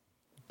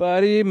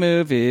buddy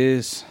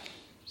movies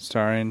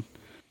starring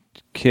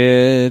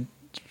kid,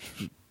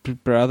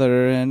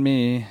 brother, and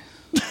me.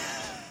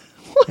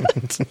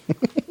 What?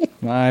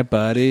 My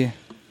buddy.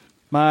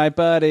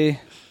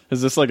 Is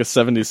this like a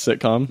 70s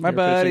sitcom? My you're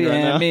buddy pitching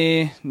right and now?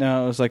 me.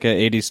 No, it was like an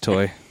 80s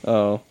toy.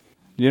 Oh.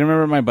 You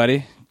remember my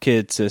buddy?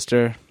 Kid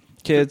sister.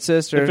 Kid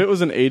sister. If it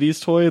was an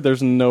 80s toy,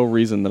 there's no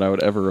reason that I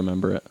would ever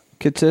remember it.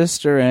 Kid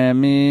sister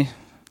and me.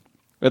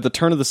 At the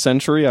turn of the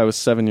century, I was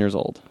 7 years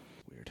old.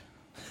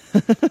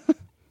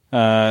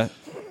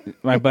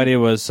 My buddy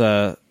was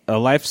a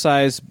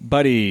life-size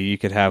buddy you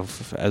could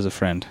have as a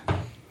friend.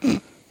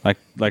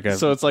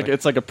 So it's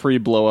like a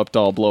pre-blow-up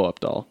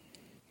doll.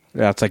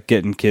 Yeah, it's like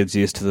getting kids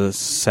used to the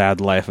sad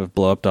life of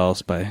blow-up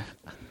dolls by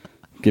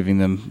giving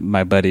them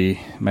my buddy,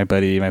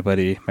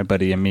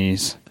 and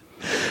me's.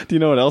 Do you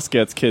know what else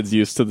gets kids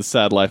used to the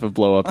sad life of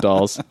blow-up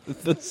dolls?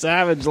 The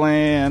Savage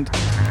Land.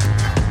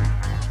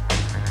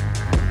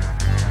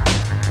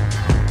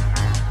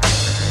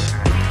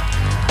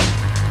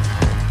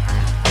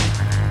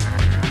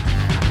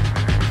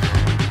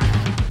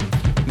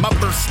 My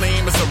first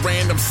name is a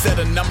random set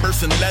of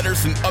numbers and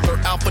letters and other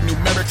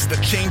alphanumerics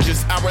that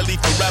changes hourly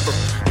forever.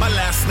 My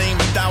last name,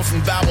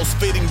 1,000 vowels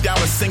fading down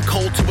a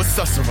sinkhole to a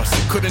susurrus.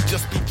 It couldn't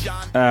just be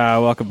John.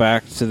 Welcome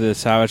back to the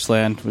Savage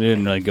Land. We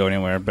didn't really go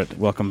anywhere, but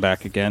welcome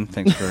back again.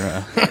 Thanks for...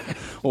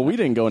 Well, we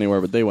didn't go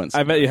anywhere, but they went.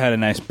 I bet you had a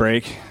nice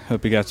break.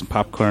 Hope you got some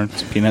popcorn,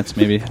 some peanuts,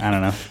 maybe. I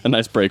don't know. A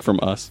nice break from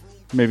us.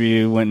 Maybe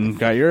you went and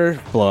got your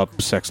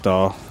blow-up sex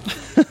doll.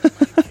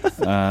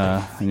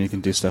 And you can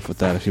do stuff with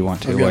that if you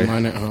want to. I've got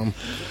mine at home.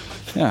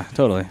 Yeah,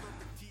 totally.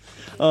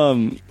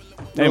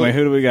 Anyway,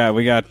 who do we got?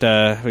 We got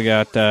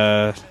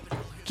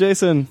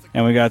Jason.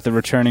 And we got the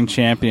returning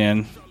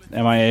champion,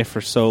 MIA for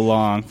so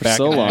long. Back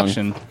so in long.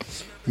 action.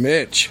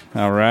 Mitch.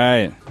 All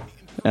right.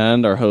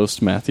 And our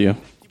host, Matthew.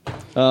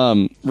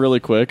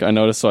 Really quick, I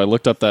noticed, so I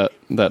looked up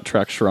that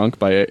track Shrunk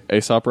by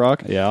Aesop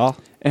Rock. Yeah.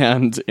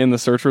 And in the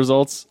search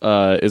results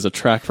is a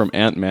track from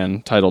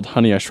Ant-Man titled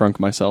Honey, I Shrunk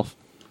Myself.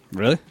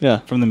 Really?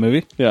 Yeah. From the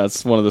movie? Yeah,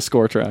 it's one of the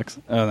score tracks.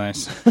 Oh,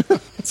 nice.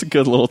 It's a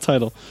good little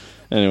title.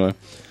 Anyway,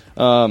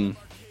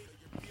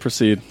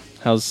 proceed.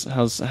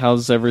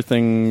 How's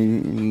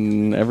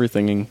everything?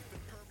 Everythinging.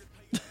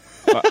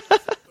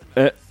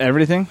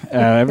 Everything?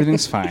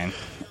 Everything's fine.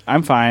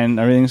 I'm fine.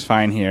 Everything's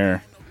fine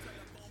here.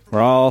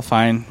 We're all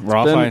fine. We're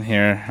all fine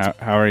here.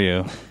 How are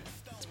you?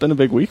 It's been a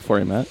big week for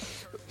you, Matt.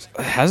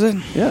 Has it?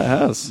 Yeah, it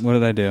has. What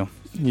did I do?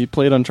 You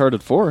played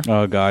Uncharted 4.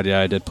 Oh, God,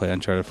 yeah, I did play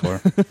Uncharted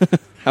 4.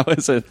 How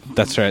is it?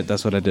 That's right.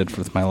 That's what I did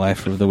with my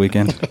life over the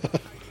weekend.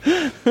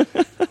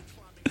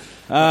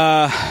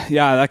 Yeah,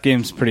 that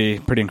game's pretty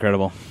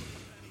incredible.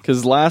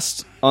 Because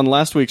on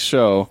last week's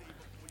show,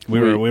 we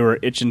were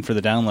itching for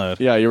the download.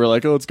 Yeah, you were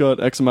like, oh, it's got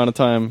X amount of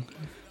time.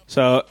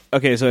 So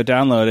it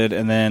downloaded,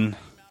 and then,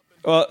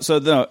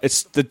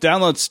 the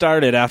download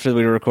started after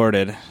we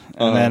recorded,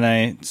 and then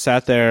I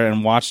sat there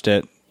and watched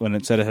it when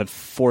it said it had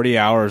 40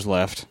 hours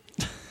left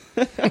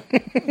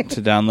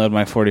to download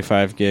my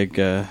 45 gig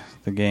the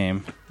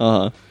game,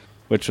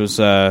 which was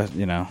not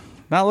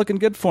looking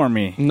good for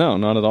me. No,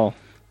 not at all.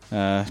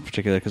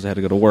 Particularly because I had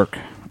to go to work.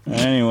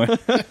 Anyway,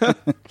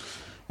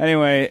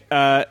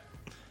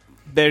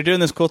 they're doing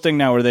this cool thing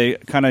now where they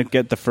kind of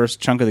get the first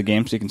chunk of the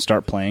game so you can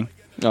start playing.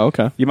 Oh,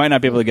 okay. You might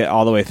not be able to get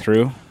all the way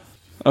through.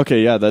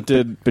 Okay, yeah, that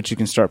did. But you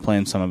can start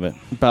playing some of it.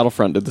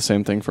 Battlefront did the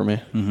same thing for me,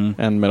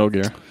 and Metal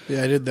Gear.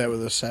 Yeah, I did that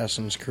with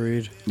Assassin's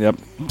Creed. Yep.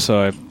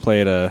 So I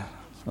played a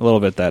little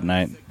bit that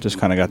night. Just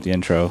kind of got the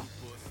intro.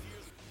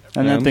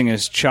 And that thing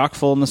is chock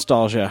full of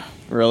nostalgia.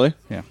 Really?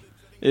 Yeah.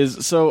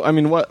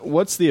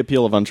 What's the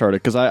appeal of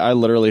Uncharted? Because I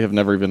literally have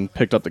never even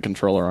picked up the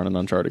controller on an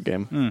Uncharted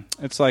game.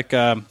 It's like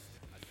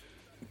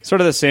sort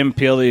of the same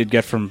appeal that you'd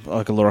get from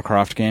like a Lara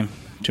Croft game,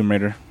 Tomb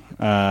Raider.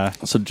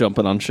 So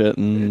jumping on shit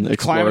and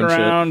exploring climbing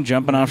around, shit.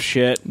 jumping off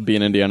shit.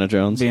 Being Indiana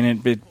Jones. Being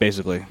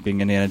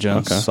Indiana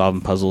Jones,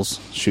 solving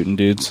puzzles, shooting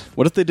dudes.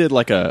 What if they did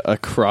like a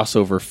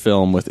crossover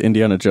film with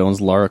Indiana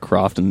Jones, Lara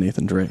Croft, and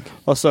Nathan Drake?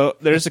 Also,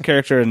 there's a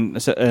character in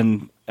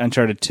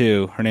Uncharted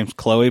 2. Her name's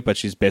Chloe, but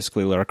she's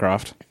basically Lara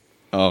Croft.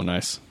 Oh,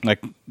 nice.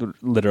 Like,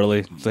 literally,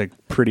 it's like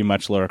pretty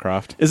much Lara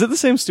Croft. Is it the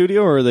same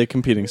studio, or are they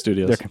competing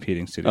studios? They're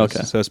competing studios.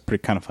 Okay. So it's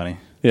pretty kind of funny.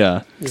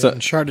 Yeah.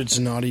 Uncharted's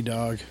Naughty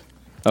Dog.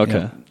 Okay.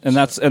 Yeah. And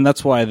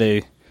that's why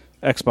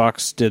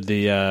Xbox did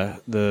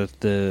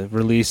the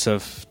release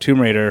of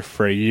Tomb Raider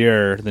for a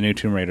year, the new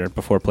Tomb Raider,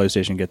 before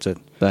PlayStation gets it.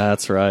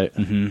 That's right.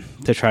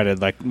 Mm-hmm. To try to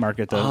like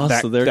market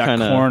that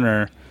kinda...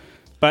 corner.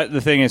 But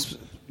the thing is,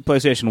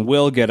 PlayStation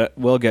will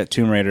get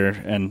Tomb Raider,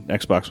 and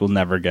Xbox will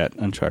never get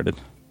Uncharted.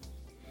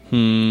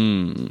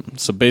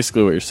 So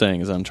basically, what you're saying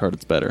is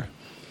Uncharted's better.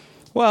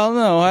 Well,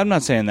 no, I'm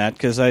not saying that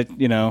because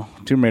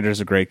Tomb Raider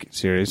is a great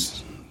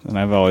series, and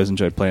I've always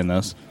enjoyed playing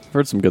those. I've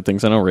heard some good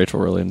things. I know Rachel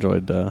really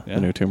enjoyed the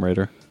new Tomb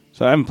Raider.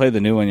 So I haven't played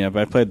the new one yet,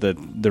 but I played the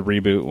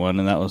reboot one,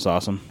 and that was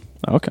awesome.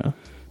 Okay.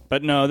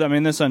 But no, I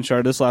mean, this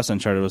last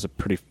Uncharted was a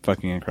pretty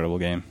fucking incredible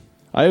game.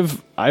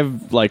 I've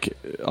like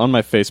on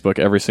my Facebook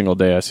every single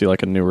day I see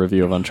like a new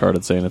review of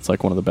Uncharted saying it's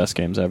like one of the best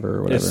games ever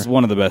or whatever. It's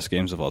one of the best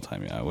games of all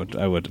time. Yeah,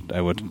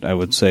 I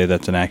would say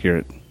that's an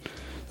accurate.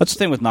 That's the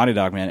thing with Naughty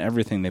Dog, man.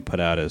 Everything they put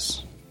out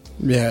is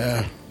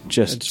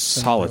just It's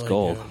solid really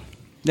gold. good.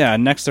 Yeah,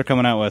 next they're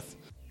coming out with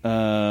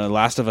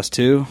Last of Us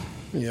 2.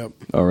 Yep.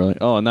 Oh really?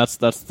 Oh, and that's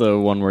the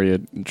one where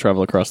you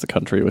travel across the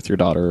country with your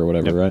daughter or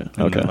whatever, right? And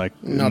Okay. then,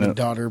 like Not a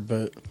daughter,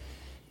 but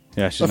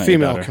yeah, she's a not your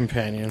female daughter.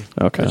 companion.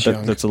 Okay. That's That-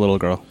 young. that's a little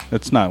girl.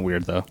 It's not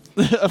weird though.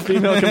 A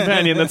female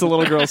companion that's a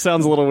little girl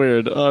sounds a little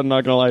weird. Oh, I'm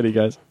not gonna lie to you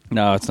guys.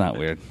 No, it's not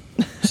weird.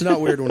 It's not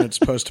weird when it's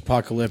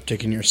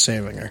post-apocalyptic and you're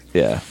saving her.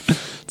 Yeah,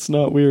 It's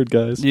not weird,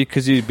 guys.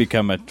 because you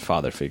become a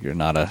father figure,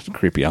 not a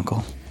creepy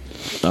uncle.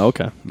 Oh,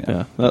 okay.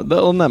 Yeah. Yeah.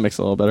 That makes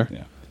it a little better.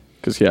 Yeah.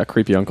 Because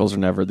creepy uncles are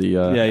never the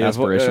Yeah, you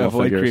aspirational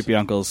avoid figures. creepy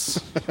uncles.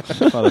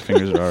 Father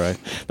fingers are all right.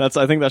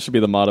 I think that should be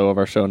the motto of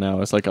our show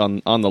now. It's like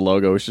on the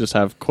logo, we should just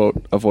have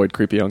quote avoid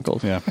creepy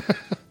uncles. Yeah,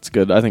 It's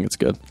good. I think it's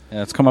good.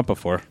 yeah, it's come up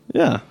before.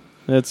 Yeah,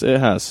 it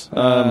has.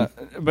 But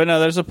no,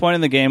 there's a point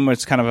in the game where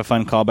it's kind of a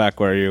fun callback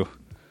where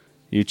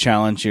you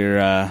challenge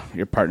your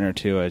partner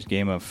to a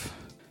game of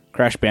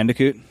Crash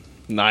Bandicoot,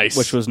 Nice.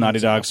 which was Naughty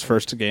Dog's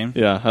first game.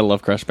 Yeah, I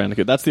love Crash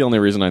Bandicoot. That's the only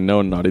reason I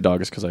know Naughty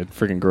Dog is because I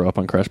freaking grew up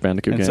on Crash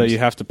Bandicoot And games. so you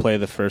have to play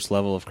the first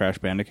level of Crash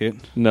Bandicoot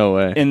no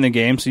way. in the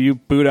game. So you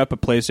boot up a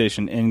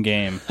PlayStation in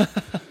game,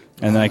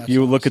 and like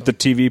you look at the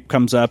TV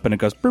comes up and it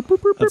goes. Burp,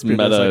 burp, burp, That's burp.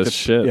 meta It's as the-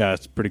 shit. Yeah,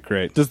 it's pretty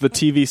great. Does the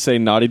TV say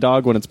Naughty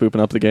Dog when it's booping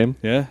up the game?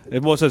 Yeah,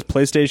 it says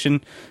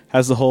PlayStation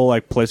has the whole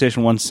like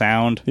PlayStation 1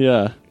 sound.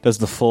 Yeah. Does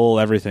the full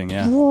everything?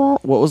 Yeah,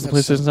 What was the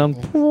That's PlayStation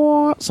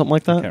sound? Something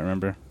like that. can't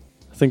remember.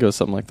 I think it was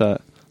something like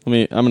that.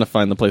 I'm gonna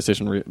find the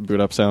PlayStation boot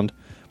up sound.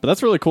 But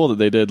that's really cool that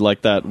they did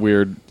like that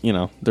weird.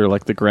 They're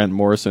like the Grant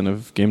Morrison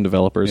of game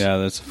developers. Yeah,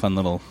 that's a fun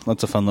little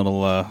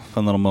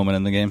moment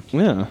in the game.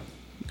 Yeah.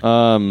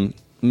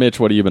 Mitch,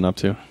 what have you been up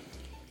to?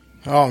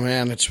 Oh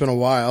man, it's been a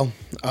while.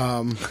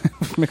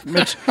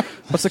 Mitch,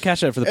 what's the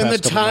catch up for the In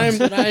past the couple time months?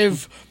 that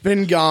I've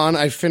been gone,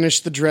 I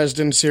finished the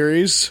Dresden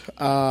series.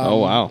 Oh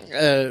wow.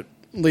 At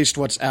least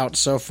what's out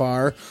so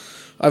far.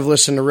 I've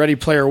listened to Ready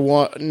Player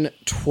One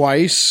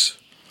twice.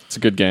 It's a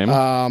good game.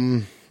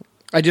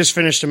 I just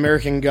finished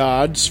American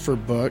Gods for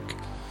book.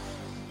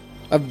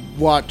 I've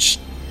watched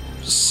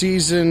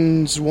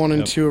seasons 1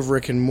 and 2 of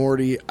Rick and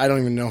Morty. I don't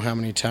even know how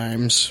many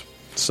times.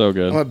 So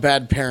good. I'm a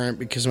bad parent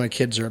because my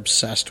kids are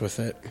obsessed with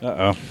it.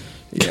 Uh oh,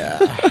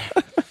 Yeah.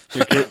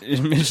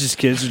 Mitch's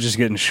kids are just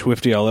getting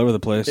swifty all over the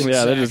place.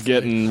 Yeah, they're just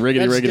getting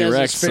riggedy That's riggedy Dez's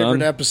wrecked, favorite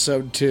son.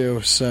 episode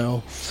too.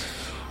 So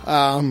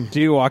Do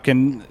you walk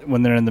in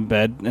when they're in the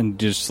bed and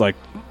just like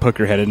poke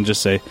your head in and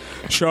just say,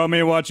 "Show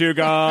me what you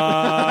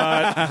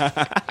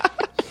got"?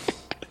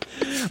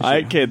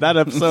 That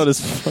episode is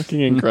fucking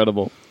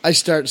incredible. I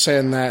start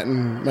saying that,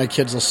 and my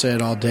kids will say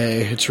it all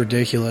day. It's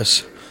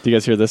ridiculous. Do you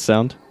guys hear this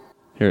sound?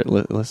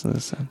 Listen to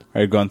this sound.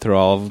 Are you going through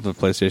all of the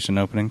PlayStation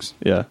openings?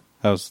 Yeah.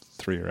 That was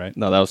 3, right?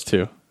 No, that was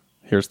 2.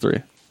 Here's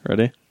 3.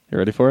 Ready? You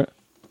ready for it?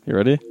 You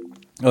ready?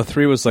 Oh,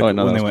 3 was like Oh,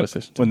 no, when that they was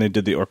went PlayStation 2. when they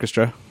did the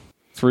orchestra.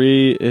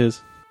 3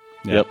 is...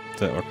 Yeah, Yep.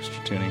 the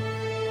orchestra tuning.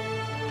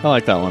 I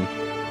like that one.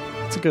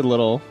 It's a good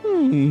little...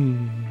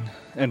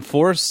 And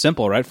 4 is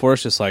simple, right? 4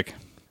 is just like,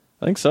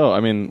 I think so. I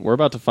mean, we're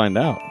about to find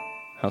out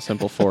how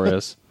simple 4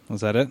 is.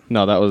 was that it?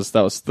 No, that was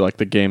like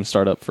the game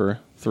startup for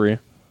 3.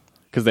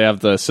 Because they have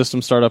the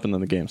system startup and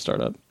then the game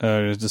startup.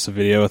 It was just a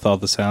video with all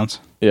the sounds.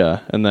 Yeah,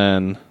 and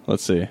then,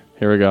 let's see.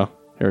 Here we go.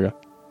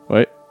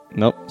 Wait.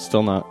 Nope,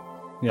 still not.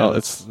 Yeah, Oh,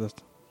 that's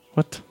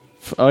What?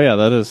 Oh, yeah,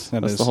 that's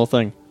That is. the whole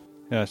thing.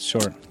 yeah, it's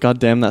short. God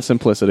damn that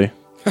simplicity.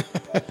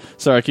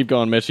 Sorry, keep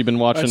going, Mitch. You've been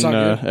watching That's all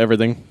good.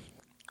 everything.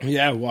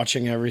 Yeah,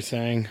 watching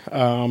everything.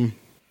 I'm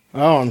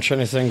trying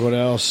to think what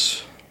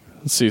else.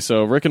 Let's see.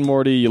 So, Rick and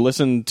Morty, you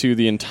listened to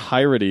the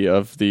entirety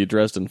of the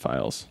Dresden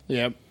Files.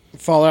 Yep.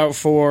 Fallout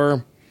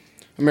 4,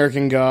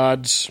 American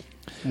Gods,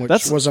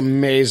 which was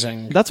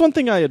amazing. That's one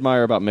thing I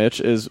admire about Mitch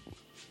is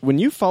when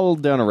you follow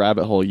down a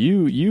rabbit hole,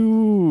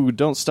 you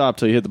don't stop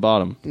till you hit the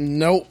bottom.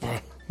 Nope.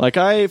 Like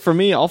I'll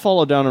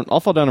fall down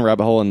a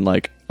rabbit hole and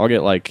like I'll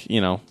get like,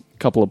 a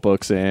couple of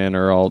books in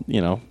or I'll,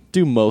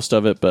 do most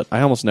of it, but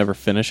I almost never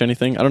finish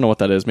anything. I don't know what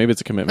that is. Maybe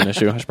it's a commitment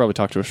issue. I should probably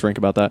talk to a shrink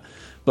about that.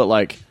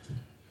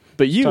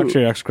 But you Talk to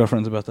your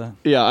ex-girlfriends about that.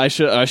 Yeah, I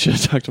should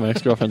talk to my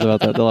ex-girlfriends about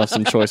that. They'll have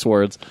some choice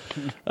words.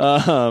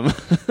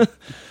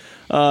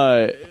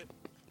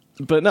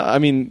 But no, I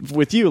mean,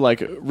 with you,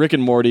 like Rick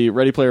and Morty,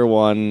 Ready Player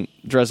One,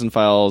 Dresden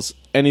Files,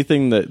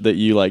 anything that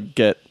you like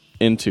get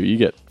into, you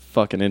get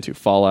fucking into.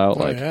 Fallout,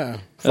 Oh, yeah. that's-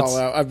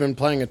 Fallout. I've been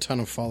playing a ton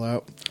of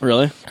Fallout.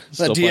 really? That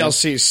Still playing?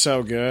 DLC is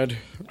so good.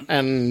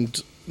 And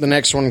the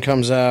next one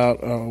comes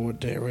out, what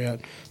day are we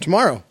at?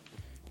 Tomorrow.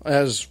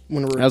 As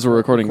we're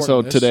recording.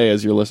 So this. today,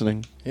 as you're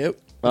listening, Yep.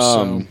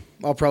 So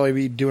I'll probably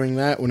be doing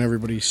that when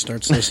everybody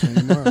starts listening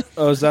tomorrow.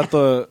 Oh, is that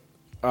the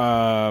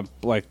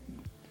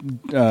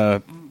Yeah.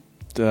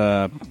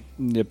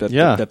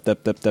 Yep.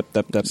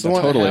 It's the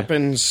one Totally. that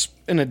happens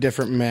in a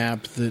different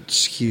map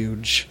that's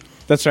huge.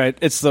 That's right.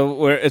 It's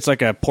where it's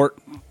like a port,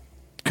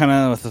 kind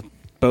of with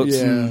boats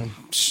Yeah. and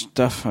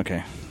stuff.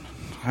 Okay,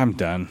 I'm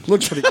done.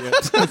 Looks pretty good.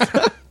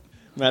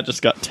 Matt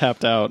just got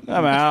tapped out.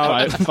 I'm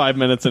out. 5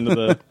 minutes into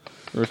the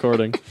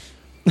recording.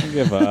 I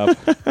give up.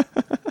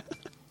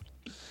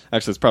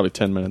 Actually, it's probably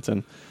 10 minutes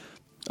in.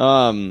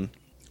 Well,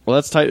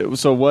 that's tight.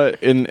 So,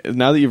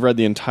 now that you've read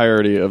the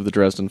entirety of the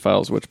Dresden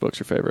Files, which book's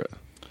your favorite?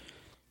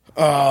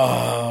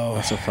 Oh,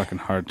 That's a fucking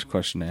hard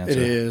question to answer. it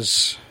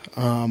is.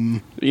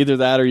 Either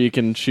that, or you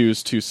can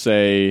choose to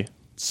say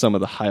some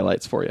of the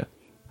highlights for you.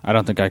 I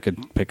don't think I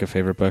could pick a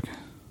favorite book.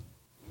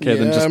 Okay,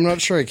 then just I'm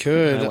not sure I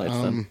could. highlights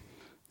then.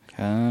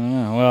 I don't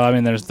know. Well, I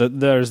mean, there's the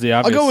obvious.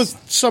 I'll go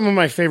with some of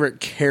my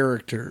favorite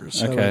characters.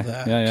 How Okay.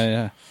 about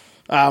that?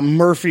 Yeah.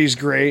 Murphy's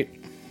great.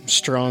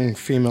 Strong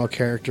female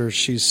character.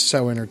 She's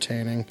so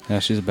entertaining. Yeah,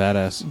 she's a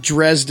badass.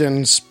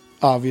 Dresden's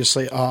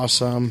obviously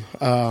awesome.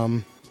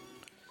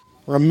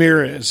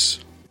 Ramirez,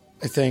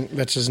 I think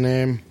that's his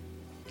name.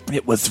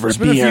 It was It's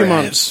been a few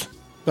months,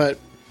 but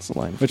It's the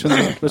line. Which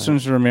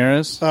one's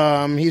Ramirez?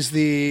 he's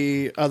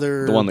the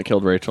other The one that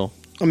killed Rachel.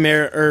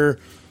 or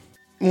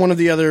one of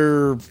the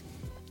other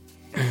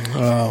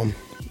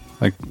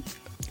Like,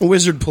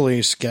 Wizard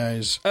Police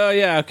guys. oh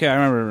yeah, okay, I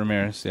remember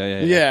Ramirez.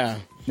 Yeah.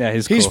 Yeah,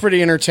 he's He's cool.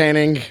 pretty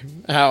entertaining.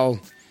 How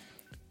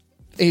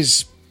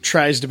he's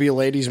tries to be a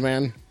ladies'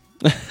 man,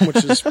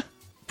 which is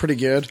pretty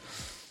good.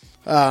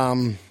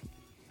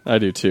 I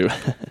do too.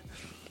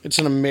 It's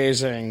an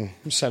amazing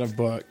set of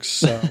books.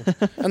 So,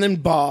 and then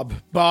Bob.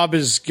 Bob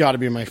has got to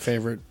be my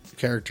favorite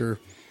character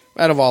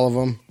out of all of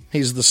them.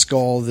 He's the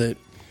skull the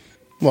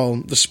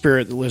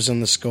spirit that lives in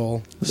the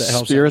skull. The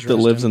spirit that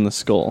lives in the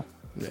skull.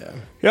 Yeah.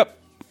 Yep.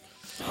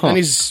 And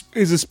he's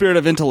He's a spirit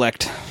of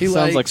intellect. he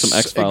Sounds likes like some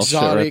X-Files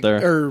shit right exotic-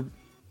 there. Or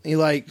he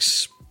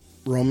likes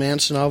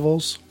romance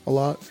novels a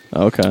lot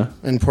Okay.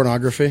 and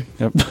pornography.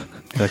 Yep.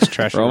 That's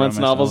trash. Romance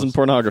novels and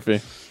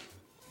pornography.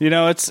 You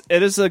know, it's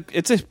a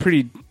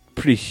pretty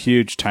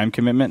huge time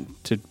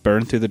commitment to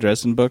burn through the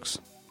Dresden books,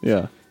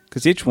 Yeah.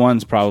 because each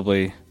one's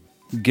probably,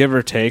 give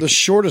or take, The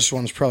shortest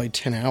one's probably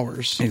 10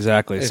 hours.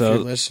 exactly. if So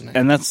you're listening.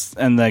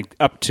 and like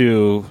up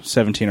to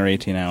 17 or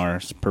 18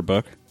 hours per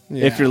book.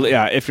 Yeah.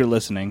 If you're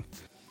listening.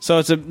 So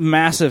it's a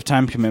massive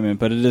time commitment,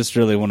 but it is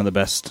really one of the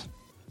best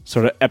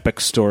sort of epic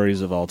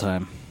stories of all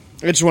time.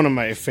 It's one of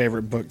my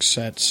favorite book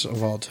sets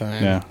of all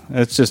time. Yeah,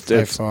 it's just By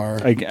it's far.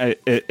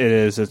 it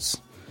is.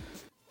 It's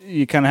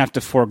you kind of have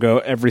to forego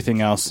everything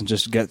else and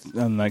just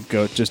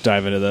just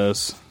dive into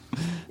those.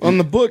 On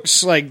the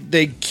books, like,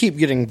 they keep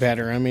getting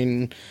better. I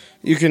mean,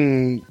 you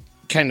can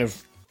kind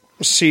of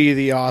see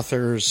the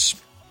author's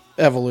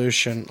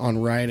evolution on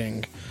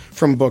writing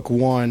from book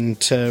one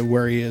to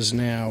where he is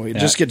now. It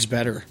just gets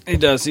better. He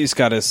does. He's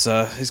got his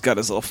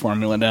little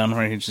formula down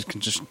where he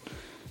can just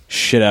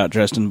shit out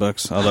Dresden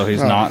books. Although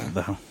he's not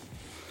though.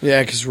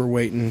 Yeah, because we're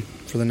waiting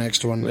for the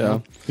next one. Yeah.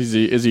 Is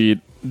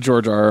he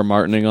George R.R.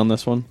 Martining on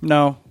this one?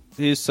 No,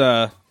 he's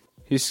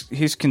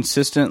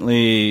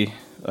consistently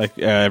like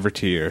every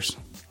 2 years.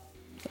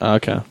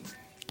 Okay.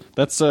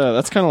 That's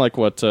kind of like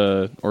what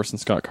Orson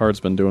Scott Card's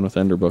been doing with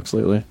Ender books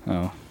lately.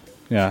 Oh,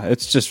 yeah.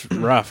 It's just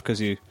rough because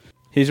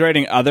he's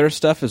writing other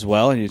stuff as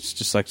well, and it's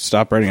just like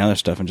stop writing other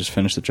stuff and just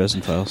finish the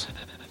Dresden Files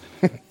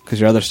because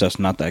your other stuff's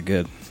not that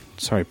good.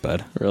 Sorry,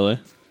 bud. Really?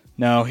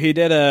 No, he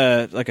did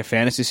a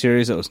fantasy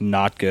series that was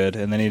not good,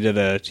 and then he's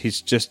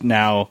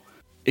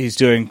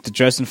doing the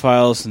Dresden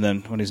Files, and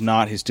then when he's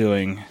not, he's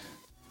doing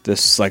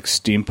this like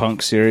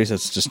steampunk series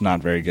that's just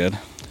not very good.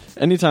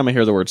 Anytime I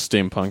hear the word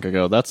steampunk, I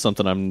go, that's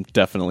something I'm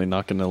definitely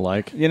not going to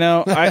like. You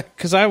know,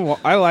 because I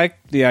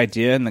like the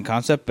idea and the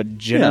concept, but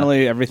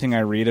generally everything I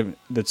read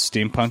that's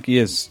steampunky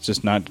is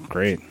just not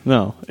great.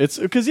 No, it's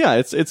because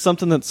it's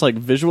something that's like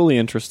visually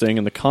interesting,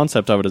 and the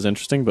concept of it is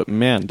interesting. But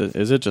man,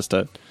 is it just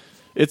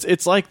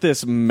it's like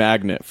this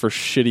magnet for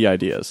shitty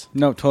ideas.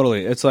 No,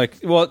 totally. It's like,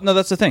 well, no,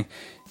 that's the thing.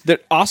 They're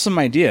awesome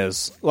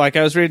ideas. Like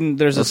I was reading,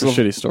 there's Or this for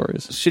little shitty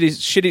stories,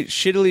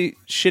 shittily,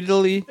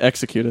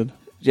 executed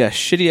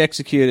shitty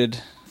executed.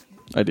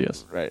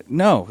 ideas. Right?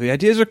 No, the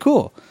ideas are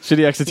cool.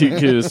 Shitty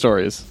executed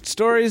stories.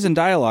 Stories and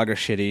dialogue are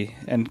shitty,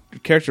 and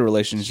character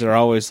relations are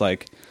always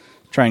like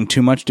trying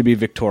too much to be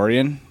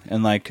Victorian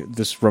and like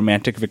this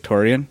romantic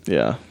Victorian.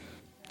 Yeah.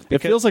 It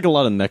feels like a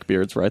lot of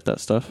neckbeards write that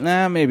stuff.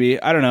 Nah, maybe.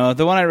 I don't know.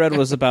 The one I read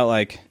was about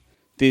like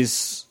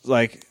these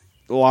like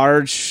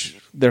large.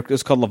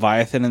 It's called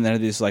Leviathan, and they're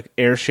these like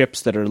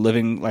airships that are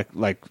living like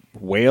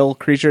whale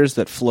creatures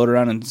that float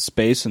around in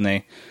space, and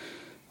they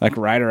like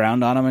ride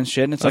around on them and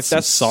shit. And it's That's like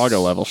that's saga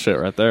level shit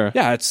right there.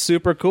 Yeah, it's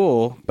super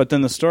cool, but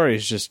then the story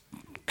is just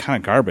kind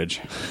of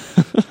garbage.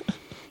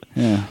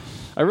 Yeah.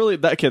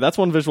 That's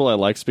one visual I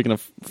like. Speaking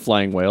of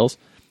flying whales,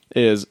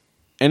 is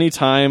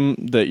anytime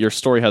that your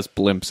story has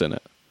blimps in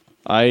it.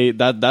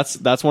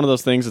 That's one of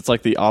those things. It's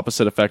like the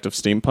opposite effect of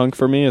steampunk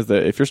for me. Is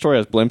that if your story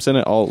has blimps in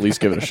it, I'll at least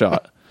give it a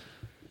shot.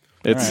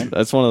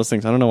 That's one of those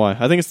things. I don't know why.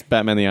 I think it's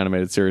Batman the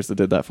Animated Series that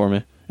did that for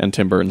me, and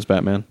Tim Burton's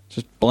Batman.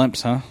 Just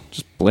blimps, huh?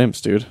 Just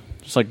blimps, dude.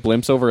 Just like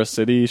blimps over a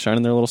city,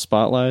 shining their little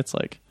spotlights.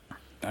 Like,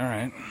 I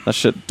right. That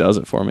shit does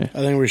it for me. I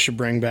think we should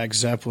bring back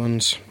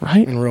Zeppelins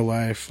Right? in real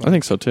life. I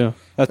think so too.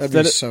 That'd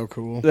be so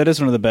cool. That is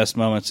one of the best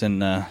moments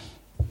in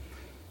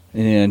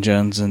Indiana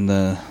Jones and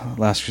the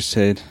Last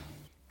Crusade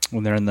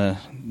when they're in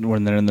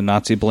the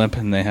Nazi blimp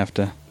and they have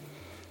to.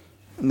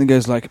 And the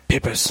guy's like,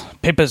 papers,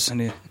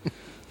 and he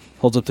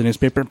holds up the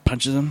newspaper,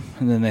 punches him,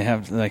 and then they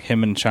have like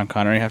him and Sean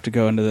Connery have to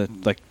go into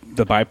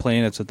the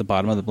biplane that's at the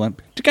bottom of the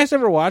blimp. Did you guys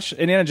ever watch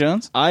Indiana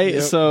Jones?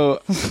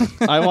 So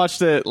I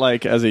watched it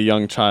like as a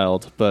young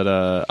child,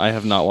 but I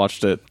have not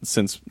watched it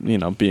since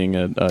being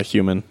a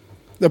human.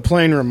 The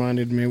plane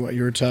reminded me what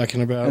you were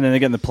talking about. And then they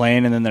get in the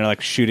plane, and then they're like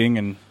shooting,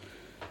 and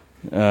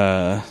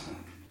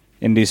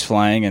Indy's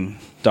flying, and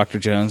Dr.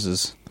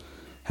 Jones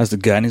has the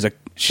gun. He's like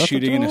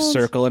shooting in a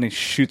circle, and he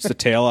shoots the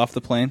tail off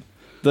the plane.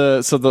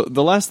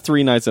 The last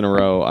 3 nights in a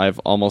row, I've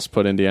almost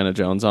put Indiana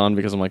Jones on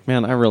because I'm like,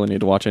 man, I really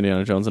need to watch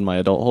Indiana Jones in my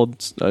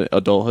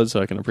adulthood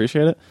so I can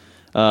appreciate it.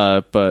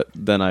 But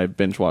then I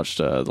binge watched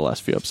the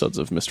last few episodes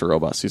of Mr.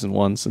 Robot season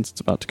 1 since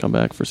it's about to come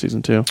back for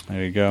season 2.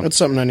 There you go. That's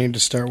something I need to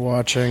start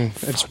watching.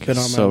 It's been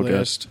on my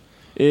list.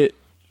 It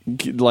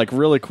like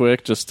really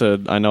quick.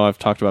 I know I've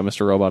talked about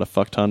Mr. Robot a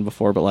fuck ton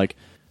before, but like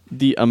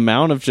the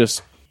amount of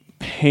just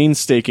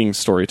painstaking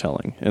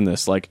storytelling in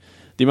this, like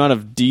the amount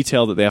of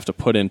detail that they have to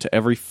put into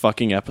every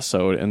fucking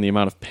episode, and the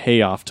amount of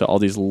payoff to all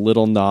these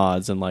little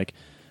nods, and like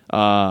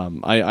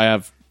I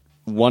have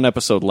 1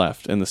 episode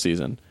left in the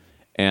season.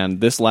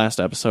 And this last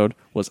episode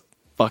was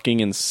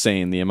fucking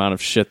insane. The amount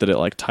of shit that it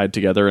like tied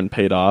together and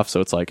paid off. So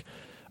it's like,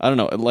 I don't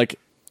know, like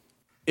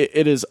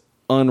it is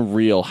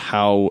unreal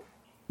how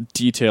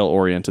detail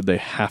oriented they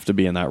have to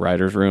be in that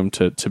writer's room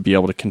to be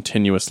able to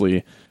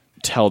continuously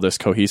tell this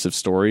cohesive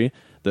story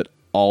that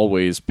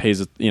always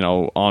pays,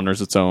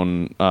 honors its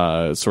own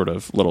sort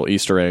of little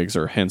Easter eggs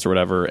or hints or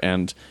whatever.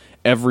 And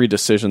every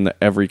decision that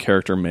every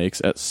character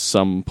makes at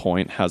some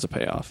point has a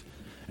payoff.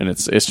 And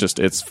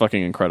it's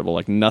fucking incredible.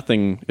 Like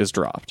nothing is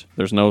dropped.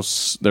 There's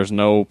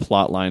no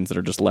plot lines that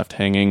are just left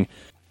hanging.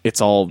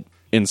 It's all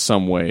in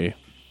some way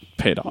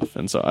paid off.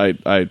 And so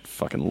I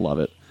fucking love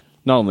it.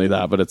 Not only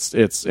that, but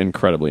it's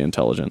incredibly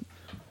intelligent.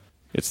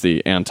 It's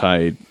the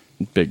anti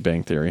Big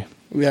Bang Theory.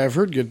 Yeah, I've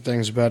heard good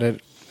things about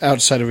it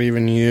outside of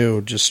even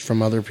you, just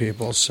from other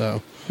people.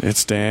 So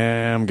it's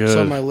damn good. It's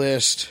on my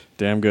list.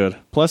 Damn good.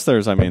 Plus,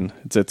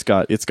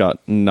 it's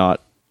got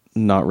not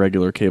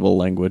regular cable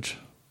language,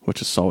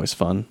 which is always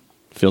fun.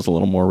 Feels a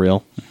little more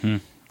real. Mm-hmm.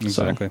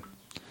 Exactly.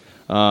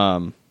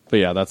 So, but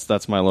yeah,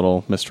 that's my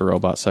little Mr.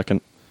 Robot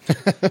second.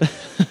 Did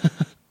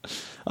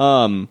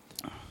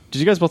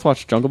you guys both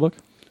watch Jungle Book?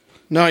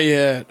 Not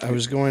yet. I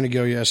was going to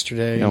go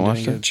yesterday and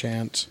didn't get a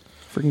chance.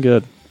 Freaking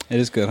good. It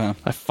is good, huh?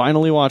 I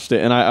finally watched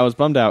it, and I was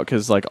bummed out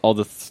because like all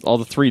the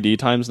 3D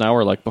times now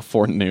are like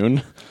before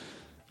noon.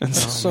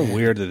 It's so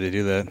weird that they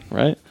do that,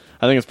 right?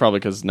 I think it's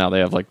probably because now they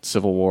have like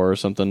Civil War or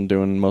something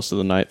doing most of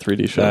the night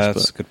 3D shows.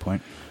 That's a good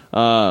point.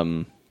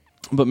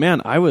 But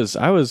man, I was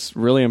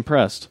really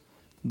impressed.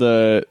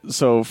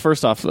 So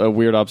first off, a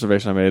weird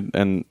observation I made,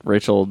 and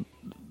Rachel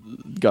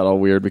got all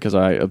weird because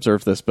I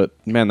observed this, but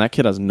man, that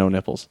kid has no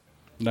nipples.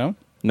 No.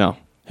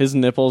 His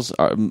nipples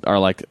are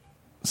like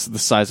the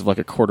size of like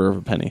a quarter of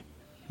a penny.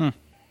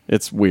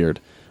 It's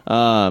weird.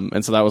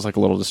 And so that was like a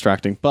little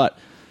distracting, but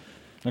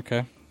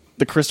okay.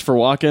 The Christopher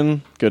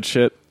Walken, good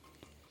shit.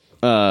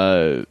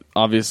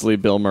 Obviously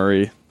Bill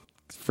Murray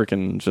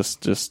freaking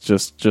just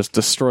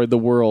destroyed the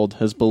world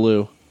as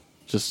Baloo.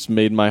 Just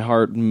made my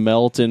heart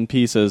melt in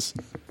pieces.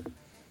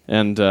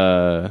 And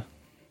the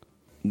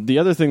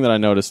other thing that I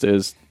noticed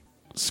is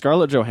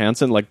Scarlett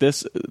Johansson, like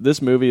this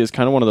movie is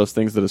kind of one of those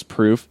things that is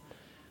proof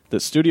that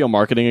studio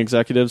marketing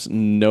executives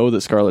know that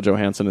Scarlett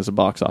Johansson is a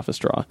box office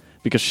draw,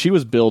 because she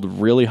was billed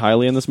really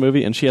highly in this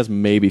movie and she has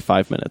maybe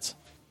 5 minutes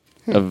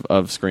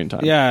of screen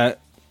time. Yeah,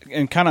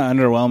 and kind of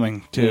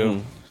underwhelming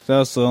too. That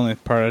was the only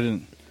part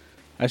I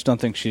just don't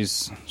think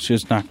she's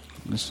not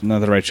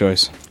the right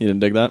choice. You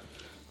didn't dig that?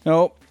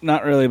 Nope,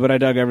 not really, but I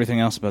dug everything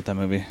else about that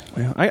movie.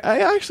 Yeah,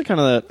 I actually kind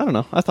of, I don't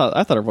know. I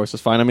thought her voice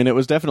was fine. I mean, it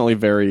was definitely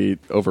very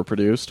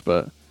overproduced,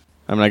 but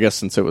I mean, I guess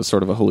since it was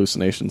sort of a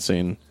hallucination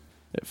scene,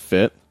 it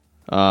fit.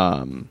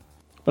 But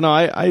no,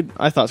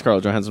 I thought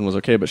Scarlett Johansson was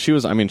okay, but she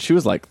was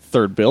like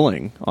third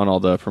billing on all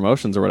the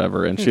promotions or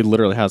whatever, and she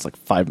literally has like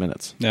 5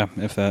 minutes. Yeah,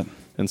 if that.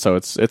 And so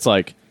it's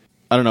like,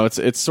 I don't know,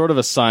 it's sort of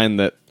a sign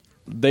that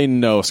they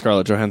know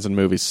Scarlett Johansson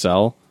movies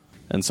sell,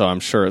 and so I'm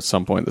sure at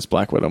some point this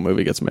Black Widow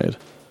movie gets made.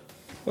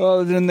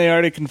 Well, didn't they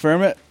already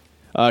confirm it?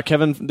 They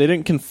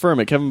didn't confirm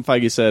it. Kevin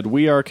Feige said,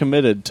 we are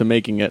committed to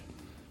making it,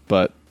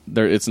 but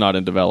it's not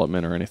in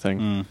development or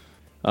anything.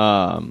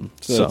 So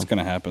it's going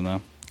to happen,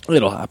 though.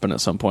 It'll happen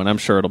at some point. I'm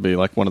sure it'll be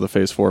like one of the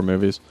Phase 4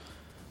 movies,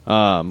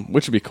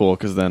 which would be cool,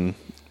 because then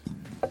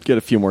get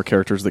a few more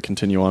characters that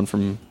continue on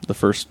from the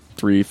first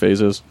 3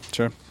 phases.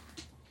 Sure.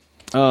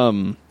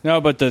 No,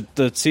 but the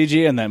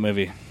CG in that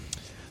movie.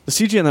 The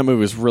CG in that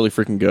movie was really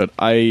freaking good.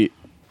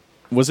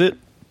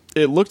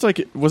 It looked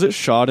like was it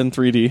shot in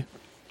 3D?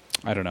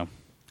 I don't know.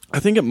 I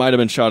think it might have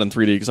been shot in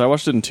 3D, because I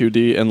watched it in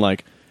 2D and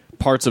like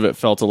parts of it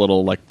felt a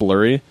little like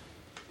blurry.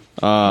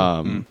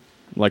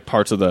 like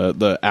parts of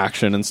the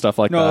action and stuff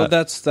like No,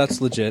 that.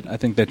 that's legit. I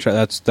think that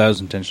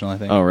was intentional. I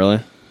think. Oh, really?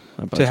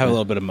 To have a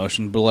little bit of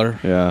motion blur.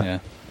 Yeah.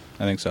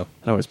 I think so.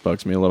 That always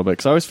bugs me a little bit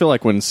because I always feel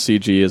like when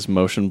CG is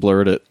motion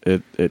blurred,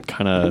 it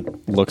kind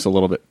of looks a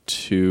little bit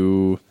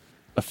too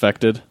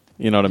affected.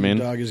 You know what I mean?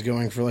 The dog is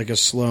going for like a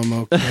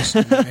slow-mo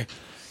custom.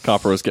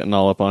 Copper was getting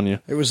all up on you.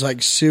 It was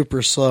like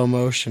super slow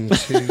motion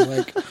too,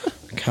 like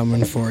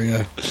coming for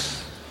you.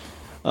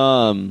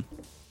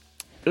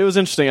 It was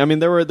interesting. I mean,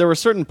 there were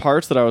certain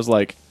parts that I was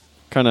like,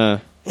 kind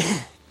of,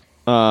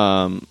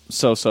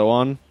 so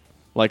on,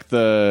 like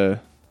the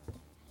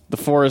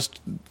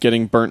forest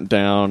getting burnt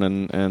down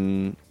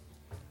and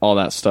all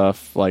that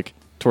stuff. Like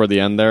toward the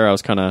end there, I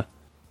was kind of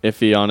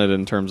iffy on it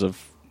in terms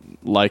of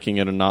liking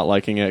it and not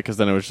liking it, because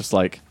then it was just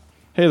like,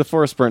 hey, the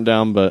forest burnt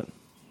down, but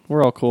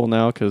we're all cool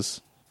now because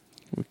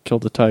we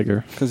killed the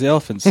tiger. Because the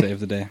elephants saved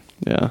the day.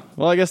 Yeah.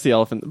 Well, I guess the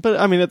elephant, but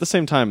I mean, at the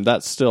same time, that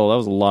was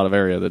a lot of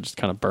area that just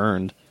kind of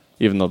burned,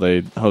 even though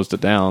they hosed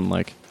it down.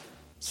 Like,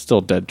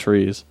 still dead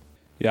trees.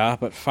 Yeah,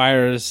 but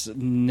fire is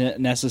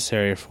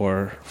necessary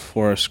for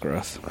forest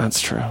growth.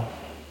 That's true.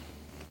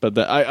 But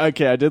I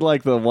did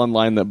like the one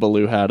line that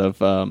Baloo had of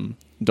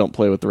 "Don't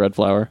play with the red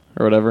flower"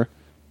 or whatever.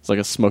 It's like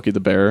a Smokey the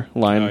Bear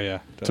line. Oh yeah.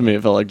 Totally. To me,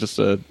 it felt like just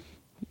I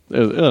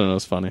don't know, it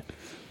was funny.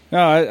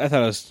 No, I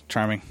thought it was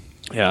charming.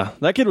 Yeah,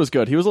 that kid was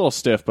good. He was a little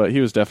stiff, but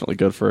he was definitely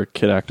good for a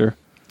kid actor.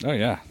 Oh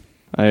yeah.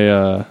 I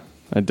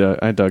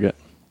dug it.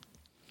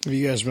 Have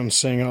you guys been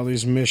seeing all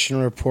these mission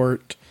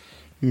report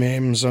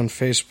memes on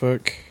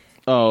Facebook?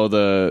 Oh,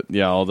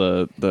 all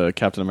the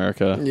Captain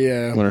America,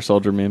 Yeah. Winter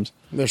Soldier memes.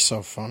 They're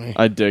so funny.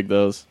 I dig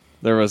those.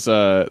 There was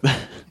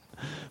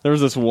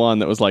this one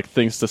that was like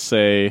things to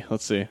say.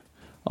 Let's see.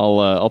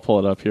 I'll pull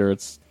it up here.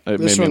 It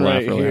This made me one laugh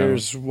right really here hard.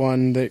 is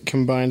one that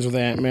combines with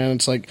Ant-Man.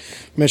 It's like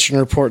mission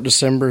report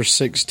December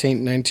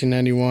 16th,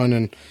 1991,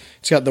 and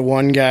it's got the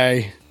one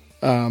guy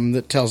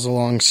that tells the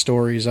long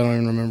stories. I don't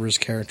even remember his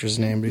character's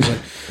name, but he's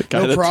like,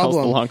 guy no that tells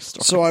the problem. long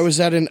stories. So I was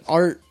at an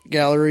art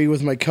gallery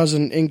with my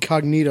cousin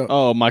Incognito.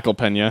 Oh, Michael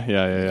Pena.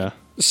 Yeah.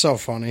 So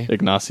funny.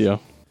 Ignacio. I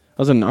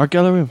was in an art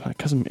gallery with my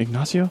cousin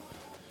Ignacio.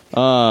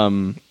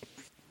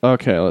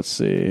 Okay, let's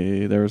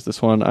see. There was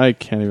this one. I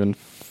can't even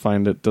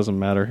find it. Doesn't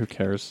matter. Who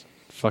cares?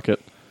 Fuck it.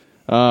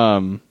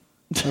 I'm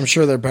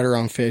sure they're better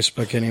on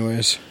Facebook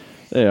anyways.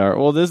 They are.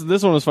 Well,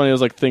 this one was funny. It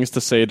was like things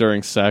to say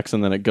during sex,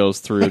 and then it goes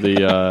through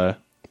the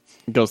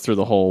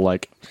whole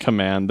like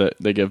command that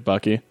they give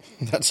Bucky.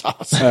 That's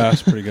awesome.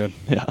 That's pretty good.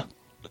 Yeah.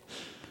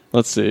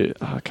 Let's see.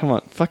 Oh, come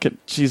on. Fuck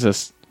it.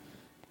 Jesus.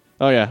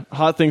 Oh, yeah.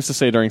 Hot things to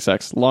say during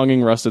sex.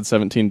 Longing, rusted,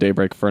 17,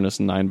 daybreak, furnace,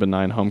 9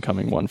 benign,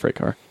 homecoming, 1 freight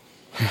car.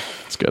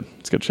 It's good.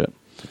 It's good shit.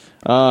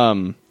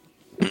 I'm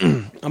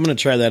going to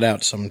try that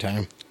out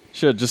sometime.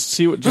 Should just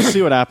see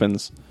what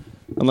happens.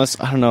 Unless,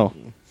 I don't know.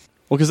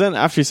 Well, because then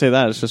after you say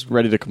that, it's just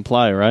ready to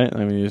comply, right?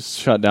 I mean, you just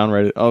shut down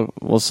ready. Oh,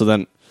 well, so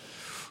then,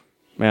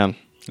 man.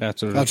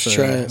 That's what Let's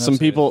try it. Some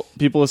people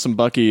with some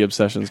Bucky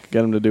obsessions can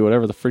get them to do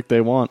whatever the freak they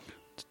want.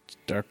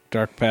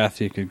 Dark path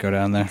you could go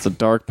down there. It's a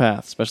dark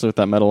path, especially with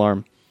that metal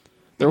arm.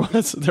 There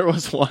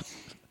was one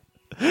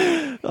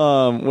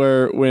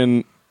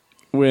where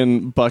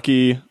when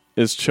Bucky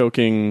is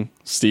choking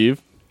Steve,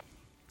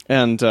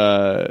 and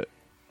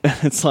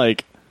it's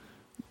like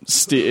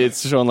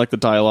it's showing like the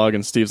dialogue,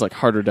 and Steve's like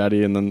harder,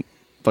 daddy, and then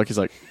Bucky's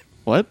like,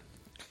 what?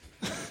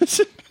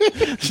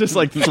 It's just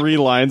like 3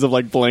 lines of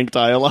like blank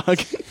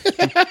dialogue,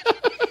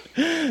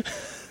 and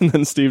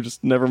then Steve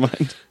just never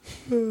mind.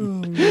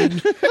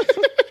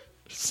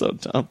 So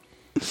dumb.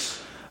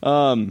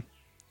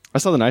 I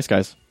saw The Nice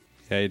Guys.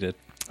 Yeah, you did.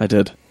 I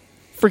did.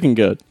 Freaking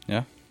good.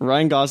 Yeah.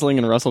 Ryan Gosling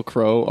and Russell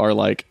Crowe are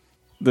like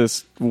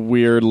this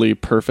weirdly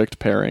perfect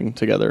pairing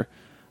together.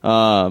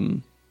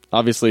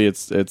 Obviously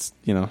it's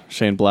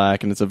Shane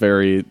Black, and it's a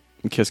very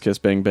Kiss Kiss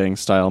Bang Bang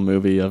style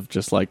movie of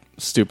just like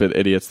stupid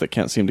idiots that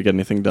can't seem to get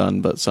anything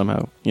done, but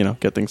somehow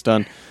get things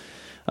done.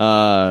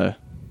 And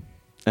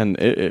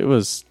it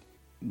was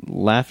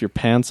laugh your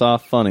pants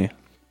off funny.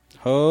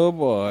 Oh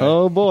boy.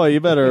 Oh boy,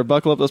 you better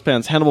buckle up those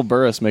pants. Hannibal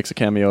Buress makes a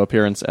cameo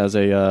appearance as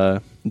a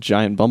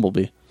giant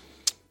bumblebee.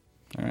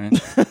 All right.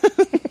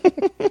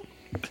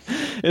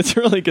 It's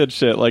really good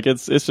shit. Like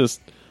it's one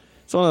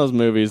of those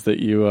movies that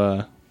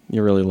you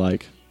really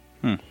like.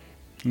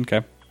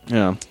 Okay.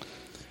 Yeah.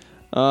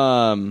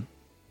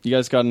 You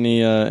guys got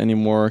any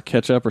more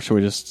catch up, or should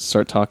we just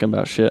start talking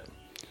about shit?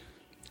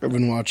 I've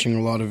been watching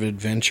a lot of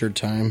Adventure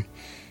Time.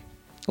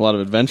 A lot of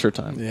Adventure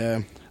Time.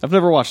 Yeah. I've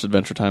never watched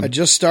Adventure Time. I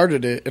just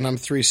started it, and I'm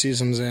 3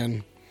 seasons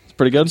in. It's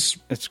pretty good.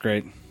 It's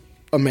great.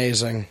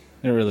 Amazing.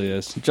 It really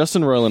is.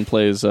 Justin Roiland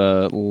plays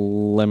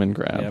Lemon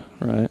Grab, Yep.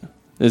 right?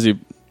 Is he?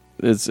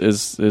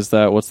 Is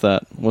that? What's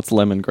that? What's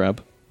Lemon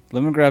Grab?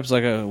 Lemon Grab's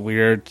like a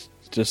weird,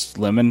 just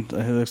lemon.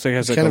 It looks like he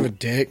has It's like kind of a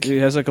dick. He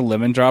has like a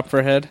lemon drop for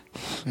a head.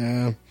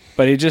 Yeah.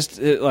 But he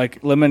just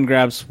like Lemon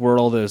Grab's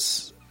world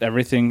is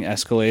everything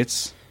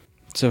escalates.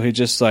 So he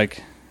just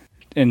like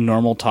in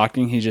normal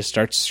talking, he just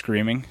starts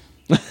screaming,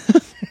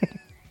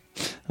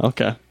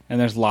 Okay, and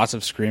there's lots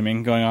of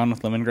screaming going on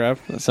with Lemon Grab.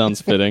 that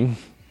sounds fitting.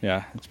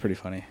 Yeah, it's pretty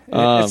funny.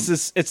 It's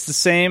the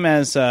same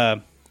as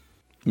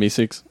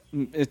Meeseeks.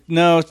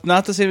 no, it's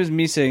not the same as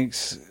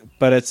Meeseeks,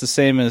 but it's the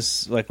same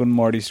as like when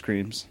Morty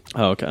screams.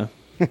 Oh, okay.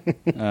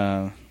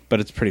 But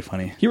it's pretty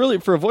funny. He really,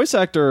 for a voice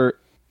actor,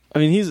 I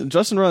mean,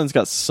 Justin Roiland's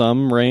got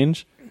some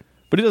range,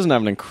 but he doesn't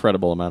have an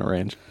incredible amount of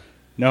range.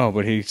 No,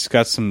 but he's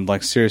got some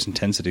like serious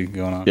intensity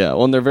going on. Yeah,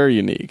 well, and they're very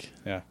unique.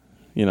 Yeah.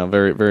 You know,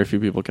 very, very few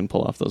people can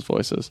pull off those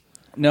voices.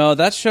 No,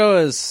 that show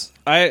is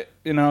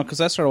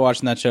because I started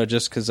watching that show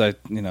just because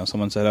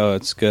someone said, "Oh,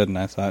 it's good," and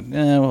I thought,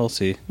 we'll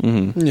see.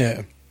 Mm-hmm.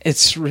 Yeah.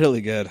 It's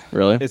really good.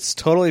 Really? It's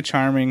totally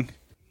charming,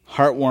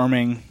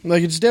 heartwarming.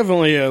 Like, it's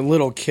definitely a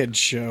little kid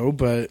show,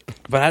 but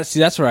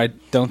That's where I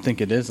don't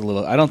think it is a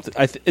little. I don't.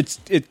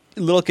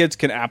 Little kids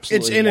can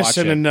absolutely. it's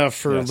innocent watch it. enough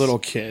for Yes. little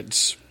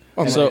kids.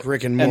 Unlike So-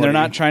 Rick and Morty. And they're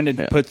not trying to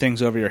put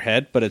things over your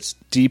head, but it's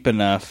deep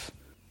enough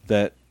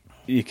that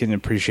you can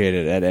appreciate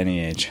it at any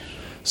age.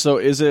 So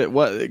is it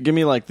what? Give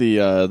me like the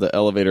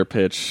elevator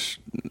pitch.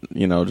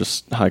 You know,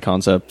 just high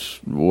concept.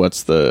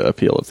 What's the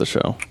appeal of the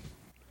show?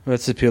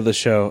 What's the appeal of the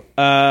show?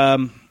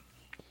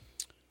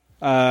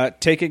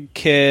 Take a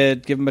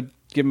kid, give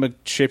him a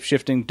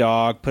shape-shifting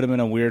dog, put him in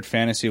a weird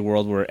fantasy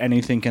world where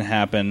anything can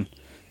happen,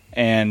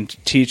 and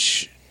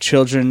teach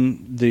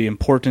children the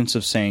importance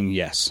of saying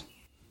yes.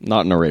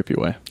 Not in a rapey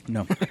way.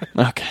 No,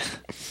 Okay.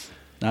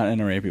 not in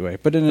a rapey way,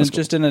 but in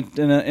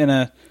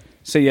a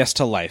say yes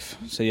to life,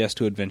 say yes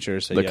to adventure,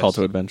 say The yes. call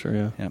to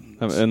adventure. Yeah.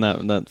 Yeah. And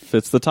that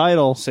fits the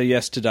title. Say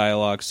yes to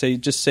dialogue. Say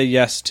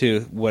yes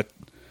to what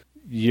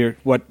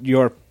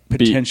your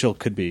potential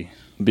could be.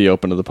 Be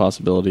open to the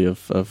possibility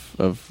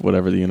of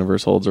whatever the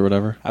universe holds or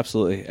whatever.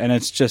 Absolutely, and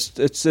it's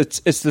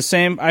the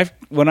same.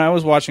 When I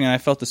was watching it, I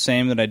felt the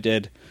same that I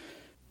did.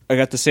 I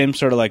got the same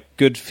sort of like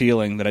good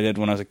feeling that I did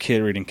when I was a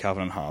kid reading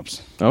Calvin and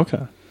Hobbes. Okay.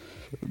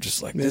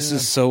 Just like this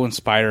is so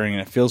inspiring,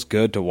 and it feels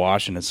good to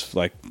watch, and it's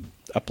like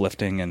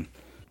uplifting and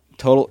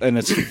total, and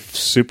it's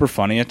super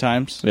funny at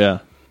times, Yeah.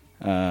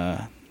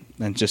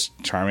 and just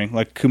charming.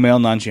 Like Kumail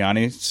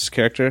Nanjiani's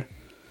character,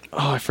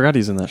 Oh, I forgot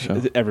he's in that show.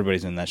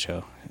 everybody's in that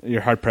show.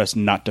 You're hard pressed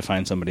not to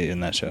find somebody in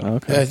that show.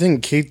 Okay. I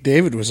think Keith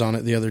David was on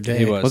it the other day.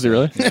 He was. Was he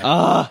really?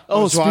 I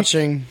was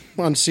watching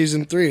on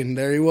season 3, and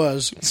there he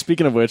was.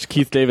 Speaking of which,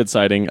 Keith David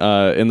sighting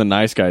in The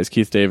Nice Guys.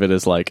 Keith David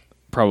is like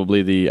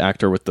probably the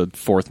actor with the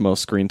fourth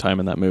most screen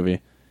time in that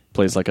movie.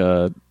 Plays like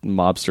a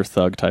mobster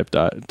thug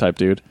type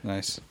dude.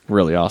 Nice.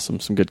 Really awesome.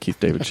 Some good Keith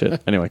David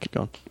shit. Anyway, keep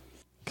going.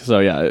 So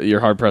yeah,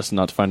 you're hard pressed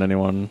not to find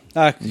anyone. in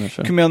that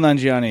show. Kumail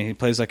Nanjiani.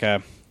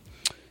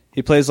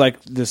 He plays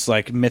like this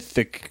like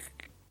mythic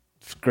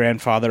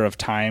grandfather of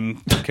time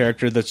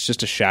character that's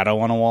just a shadow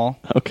on a wall.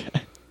 Okay.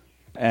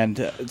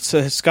 And so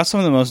it's got some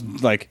of the most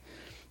like.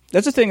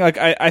 That's the thing. Like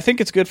I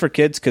think it's good for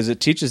kids because it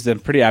teaches them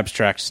pretty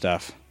abstract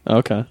stuff,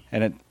 Okay.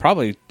 and it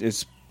probably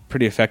is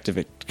pretty effective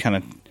at kind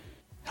of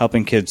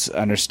helping kids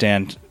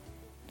understand.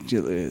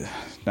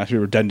 Not to be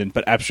redundant,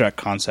 but abstract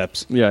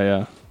concepts.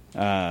 Yeah,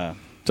 yeah.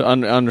 To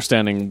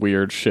understanding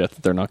weird shit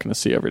that they're not going to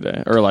see every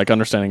day, or like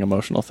understanding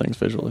emotional things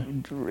visually.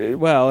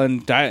 Well,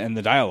 and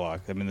the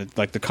dialogue. I mean,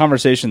 the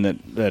conversation that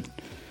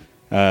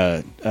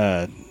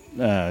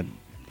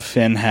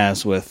Finn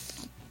has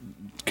with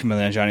Kumail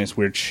Nanjiani's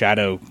weird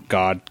shadow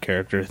god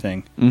character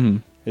thing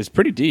is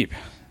pretty deep,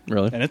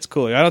 Really? and it's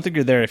cool. I don't think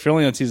you're there if you're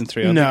only on season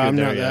 3. I don't No, think I'm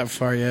you're not there that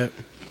far yet.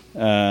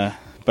 yet.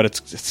 But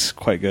it's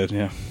quite good.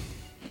 Yeah,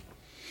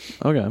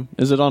 Okay.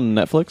 Is it on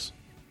Netflix?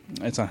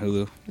 it's on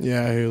Hulu.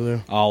 Yeah,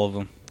 Hulu. All of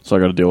them. So I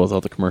got to deal with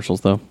all the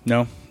commercials though.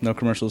 No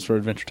commercials for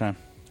Adventure Time.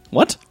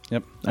 What?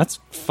 Yep. That's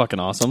fucking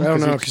awesome. I don't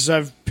know, because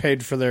I've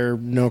paid for their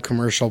no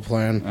commercial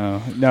plan.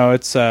 Oh no,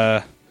 it's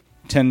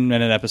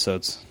 10-minute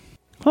episodes.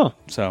 Huh.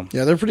 So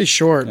Yeah, they're pretty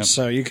short, Yep.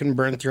 so you can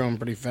burn through them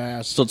pretty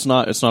fast. So it's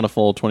not a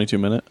full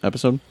 22-minute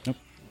episode? Nope.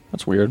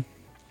 That's weird.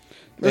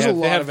 There's they a have-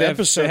 lot they have- of they have-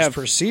 episodes they have-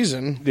 per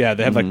season. yeah,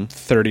 they have like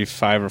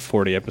 35 or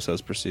 40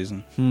 episodes per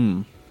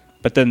season.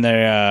 But then they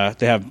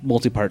have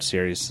multi-part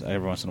series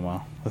every once in a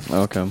while. With,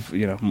 Okay.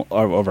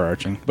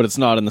 overarching. But it's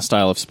not in the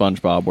style of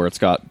SpongeBob where it's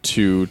got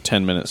 2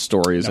 10-minute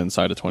stories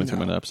inside a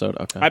 22-minute episode.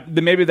 Okay.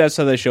 Maybe that's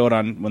how they show it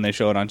when they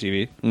show it on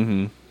TV.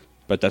 Mm-hmm.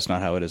 But that's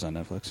not how it is on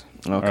Netflix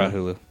or Okay. on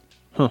Hulu.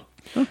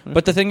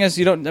 But the thing is,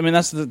 you don't. I mean,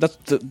 that's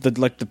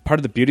the part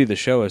of the beauty of the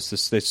show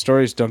is the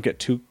stories don't get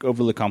too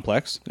overly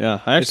complex. Yeah,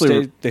 I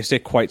actually they stay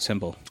quite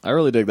simple. I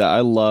really dig that.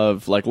 I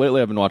love, like,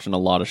 lately I've been watching a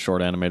lot of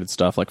short animated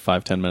stuff, like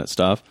 5-10 minute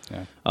stuff.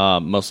 Yeah.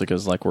 Mostly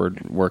because, like, we're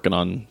working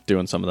on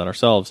doing some of that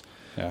ourselves.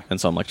 Yeah. And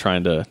so I'm, like,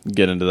 trying to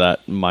get into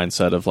that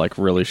mindset of, like,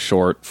 really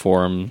short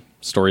form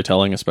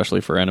storytelling,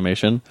 especially for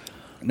animation.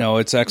 No,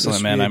 it's excellent,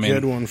 This man. would I be a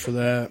mean, good one for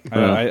that.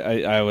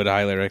 I would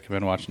highly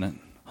recommend watching it.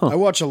 I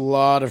watch a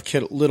lot of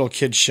little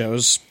kid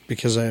shows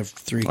because I have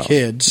 3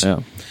 kids.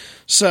 Yeah.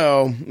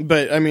 So,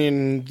 but I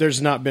mean,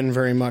 there's not been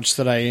very much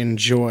that I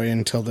enjoy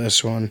until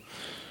this one.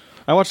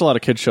 I watch a lot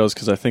of kids shows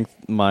because I think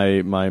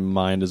my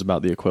mind is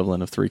about the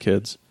equivalent of 3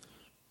 kids.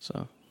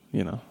 So,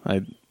 you know,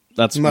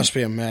 that's It must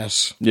be a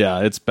mess.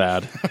 yeah, it's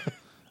bad.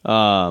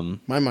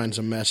 My mind's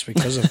a mess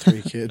because of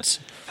 3 kids.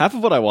 Half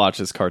of what I watch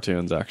is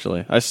cartoons.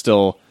 Actually,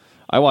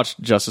 I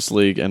watched Justice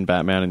League and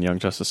Batman and Young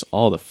Justice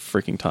all the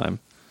freaking time.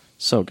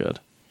 So good.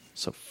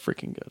 So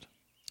freaking good.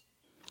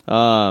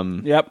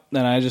 Yep.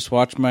 And I just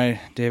watch my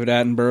David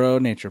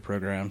Attenborough nature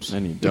programs.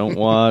 And you don't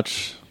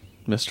watch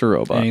Mr.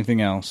 Robot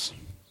Anything else.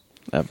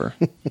 ever.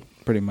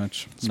 Pretty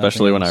much.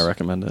 Especially when Nothing I else.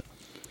 recommend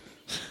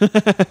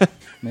it.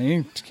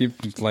 Me to keep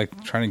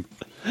trying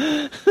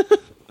to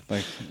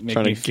make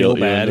Trying me to feel guilt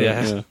you bad. into it,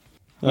 Yeah. yeah.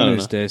 I One don't of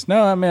these know. days.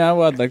 No, I mean I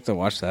would like to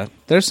watch that.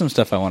 There's some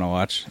stuff I want to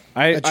watch.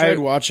 I tried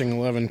watching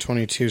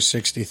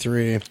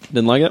 11/22/63.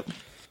 Didn't like it?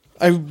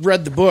 I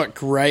read the book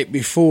right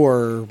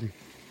before,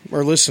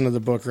 or listened to the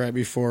book right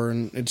before,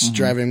 and it's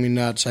driving me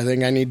nuts. I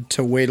think I need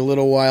to wait a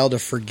little while to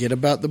forget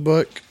about the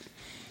book,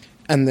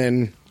 and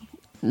then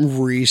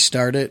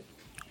restart it.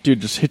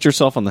 Dude, just hit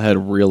yourself on the head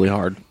really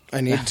hard. I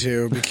need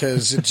to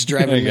because it's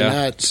driving me go.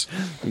 nuts.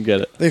 You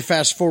get it. They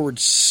fast forward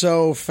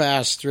so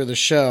fast through the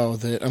show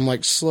that I'm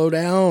like, slow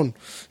down.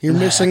 You're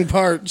missing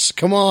parts.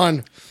 Come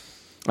on.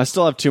 I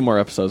still have 2 more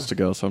episodes to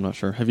go, so I'm not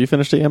sure. Have you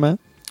finished it yet, Matt?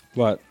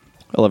 What?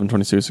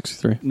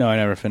 11/22/63. No, I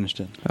never finished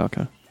it.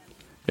 Okay.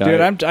 Yeah,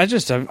 Dude, I'm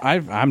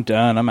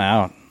done. I'm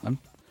out. I'm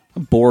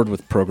bored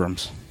with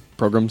programs.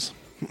 programs.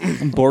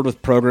 I'm bored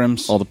with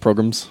programs. All the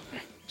programs.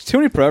 There's too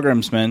many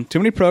programs, man. Too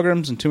many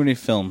programs and too many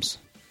films.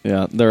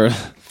 Yeah, there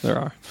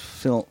are.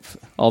 Film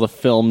All the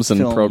films and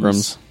films.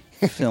 programs.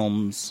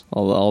 Films.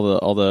 All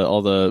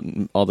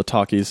the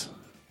talkies.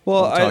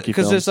 Well, talkie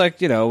because films. it's like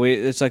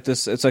it's like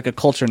this. It's like a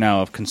culture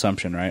now of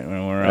consumption, right?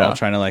 When we're Yeah. all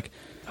trying to like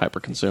Hyper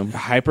consume.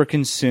 hyper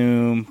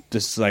consume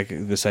this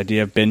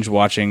idea of binge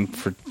watching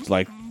for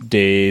like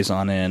days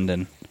on end,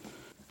 and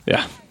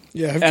Yeah.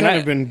 Yeah, I've And kind I-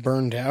 of been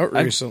burned out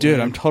recently. dude,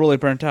 I'm totally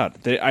burnt out.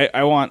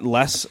 I want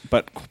less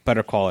but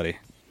better quality.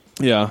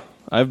 Yeah.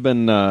 I've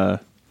been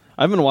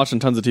watching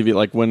tons of TV.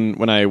 Like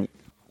when I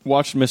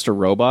watched Mr.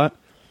 Robot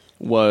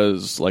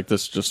was like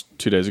this just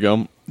 2 days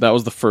ago. That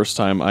was the first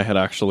time I had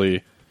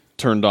actually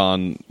turned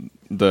on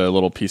the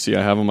little PC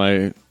I have on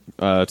my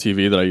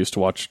TV that I used to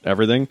watch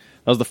everything.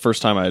 That was the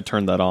first time I had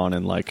turned that on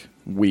in like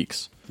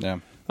weeks. Yeah.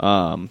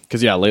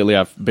 Because lately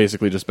I've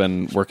basically just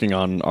been working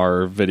on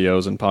our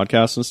videos and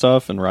podcasts and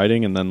stuff and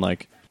writing, and then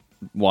like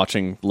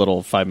watching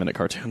little 5-minute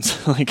cartoons.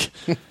 Like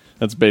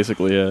that's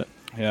basically it.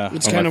 Yeah.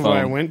 It's on kind my of why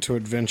I phone. went to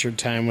Adventure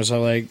Time. Was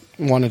I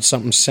wanted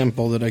something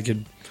simple that I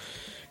could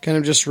kind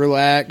of just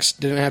relax,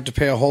 didn't have to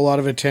pay a whole lot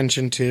of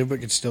attention to, but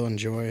could still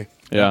enjoy.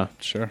 Yeah,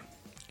 Sure.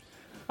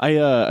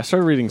 I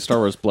started reading Star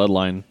Wars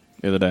Bloodline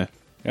the other day.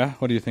 Yeah.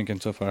 What are you thinking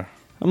so far?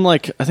 I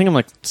think I'm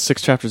like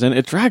 6 chapters in.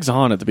 It drags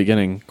on at the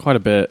beginning quite a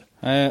bit.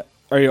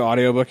 Are you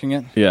audiobooking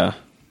it? Yeah,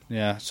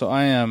 Yeah. So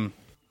I am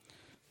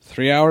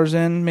 3 hours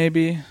in,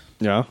 maybe.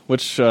 yeah.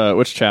 Which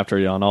chapter are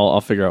you on? I'll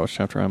figure out which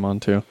chapter I'm on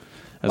too.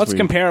 Let's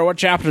compare what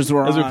chapters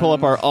we're on. As we pull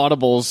up our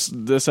Audibles,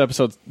 this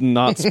episode's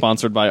not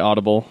sponsored by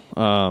Audible.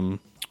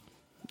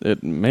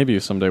 It maybe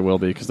someday will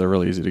be because they're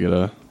really easy to get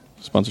a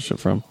sponsorship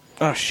from.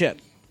 Oh shit.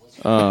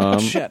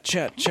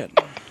 Shit.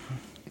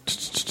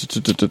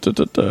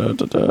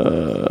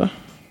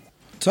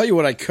 Tell you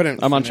what, I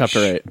couldn't. I'm on finish. chapter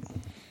 8. I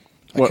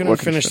couldn't what can you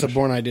finish The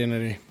Bourne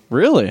Identity.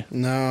 Really?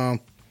 No,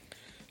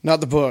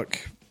 not the book.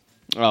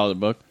 Oh, the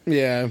book.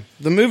 Yeah,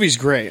 the movie's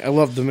great. I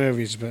love the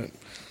movies, but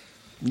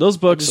Those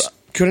books. just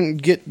couldn't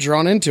get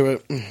drawn into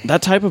it.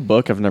 That type of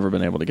book I've never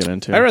been able to get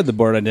into. I read The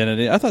Bourne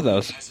Identity. I thought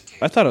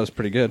it was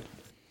pretty good.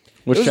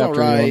 Which It was all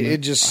chapter? are you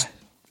right. on?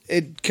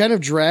 It kind of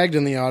dragged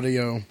in the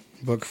audio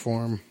book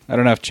form. I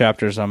don't have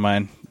chapters on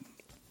mine.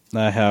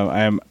 I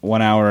am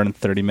 1 hour and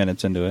 30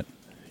 minutes into it.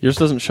 Yours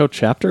doesn't show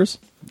chapters?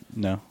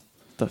 No,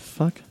 The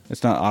fuck?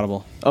 it's not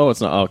Audible. Oh, it's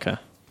not. Okay.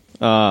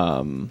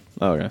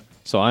 Okay.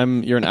 So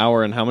you're an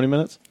hour and how many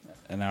minutes?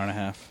 An hour and a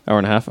half. Hour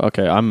and a half?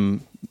 Okay,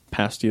 I'm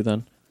past you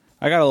then.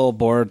 I got a little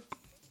bored.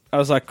 I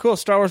was like, cool,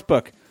 Star Wars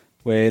book.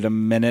 Wait a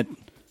minute.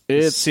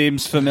 It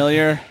seems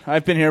familiar.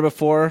 I've been here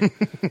before.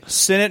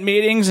 Senate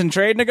meetings and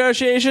trade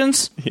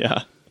negotiations.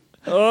 Yeah.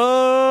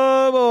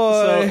 Oh,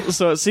 boy.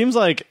 So it seems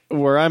like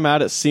where I'm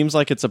at, it seems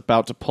like it's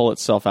about to pull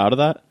itself out of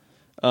that.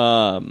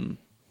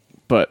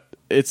 But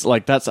it's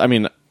like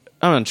I'm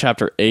on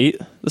chapter 8.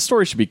 The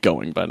story should be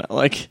going by now.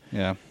 Like,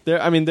 Yeah. there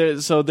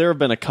have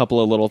been a couple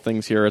of little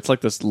things here. It's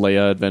like this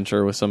Leia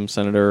adventure with some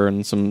senator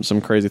and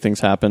some crazy things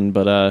happen.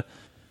 But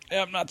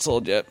Yeah, I'm not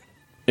sold yet.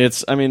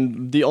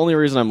 the only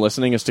reason I'm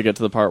listening is to get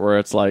to the part where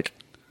it's like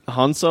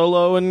Han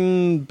Solo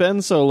and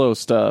Ben Solo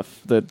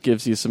stuff that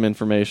gives you some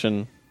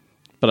information.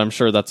 But I'm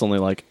sure that's only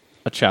like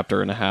a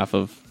chapter and a half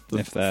of the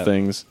If that.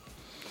 things.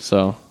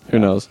 So who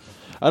knows?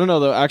 I don't know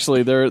though.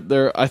 Actually,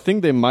 I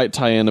think they might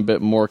tie in a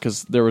bit more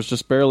because there was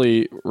just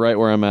barely right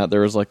where I'm at.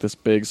 There was like this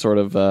big sort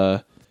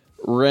of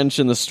wrench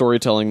in the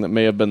storytelling that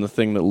may have been the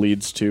thing that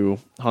leads to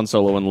Han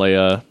Solo and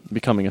Leia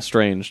becoming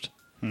estranged.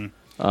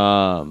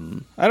 I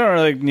don't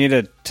really need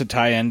it to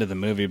tie into the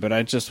movie, but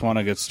I just want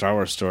a good Star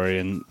Wars story,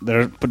 and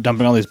they're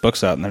dumping all these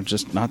books out, and they're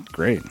just not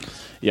great.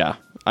 Yeah,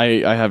 I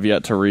have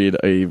yet to read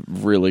a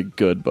really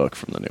good book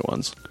from the new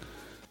ones.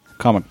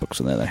 Comic books,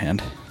 on the other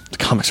hand, The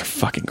comics are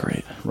fucking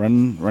great.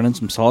 running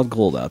some solid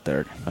gold out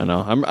there. I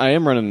know. I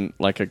am running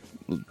like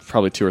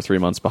probably 2 or 3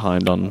 months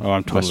behind on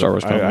I'm my Star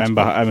Wars comics.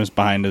 I'm as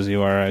behind as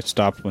you are. I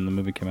stopped when the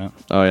movie came out.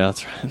 Oh yeah,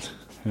 that's right.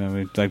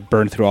 We like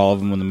burned through all of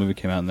them when the movie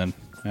came out, and then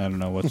I don't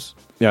know what's.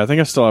 Yeah, I think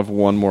I still have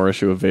one more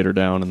issue of Vader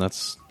down, and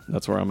that's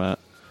where I'm at.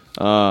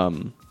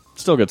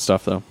 Still good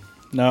stuff though.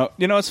 No,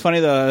 you know what's funny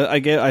though?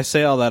 I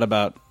say all that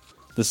about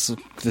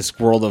this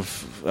world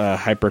of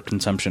hyper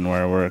consumption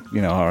where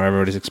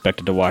everybody's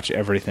expected to watch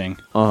everything.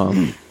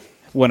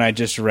 When I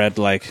just read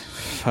like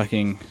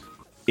fucking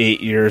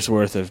 8 years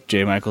worth of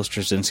J. Michael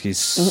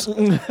Straczynski's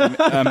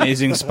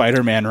amazing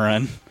Spider-Man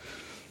run.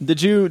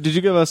 Did you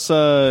give us?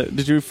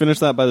 Did you finish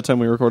that by the time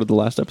we recorded the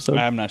last episode?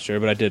 I'm not sure,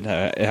 but I did.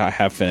 I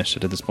have finished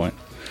it at this point.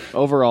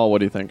 Overall, what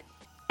do you think?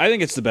 I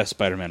think it's the best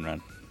Spider-Man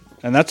run,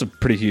 and that's a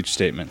pretty huge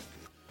statement.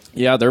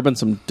 Yeah, there have been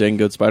some dang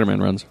good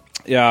Spider-Man runs.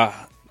 Yeah,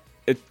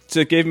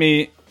 it gave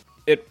me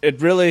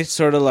it really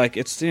sort of like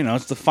it's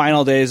the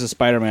final days of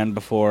Spider-Man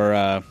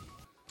before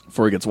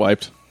he gets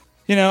wiped.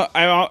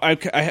 I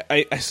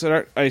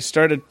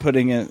started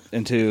putting it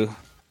into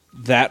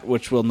that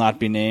which will not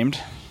be named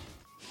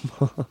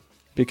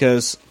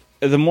because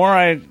the more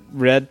I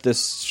read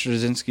this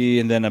Straczynski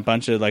and then a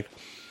bunch of like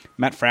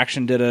Matt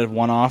Fraction did a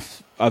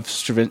one-off of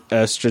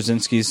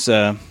Straczynski's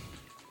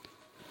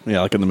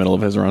like in the middle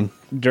of his run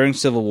during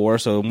Civil War.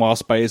 So while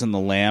Spidey's on the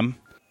lam,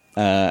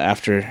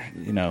 after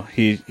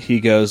he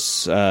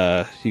goes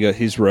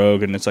he's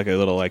rogue, and it's like a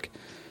little like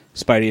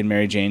Spidey and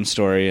Mary Jane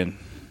story, and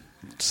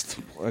it's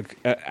like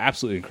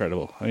absolutely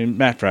incredible. I mean,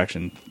 Matt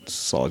Fraction,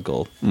 solid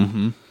gold.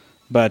 Mm-hmm.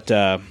 But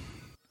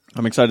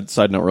I'm excited.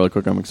 Side note, really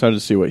quick, I'm excited to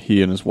see what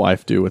he and his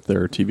wife do with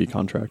their TV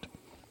contract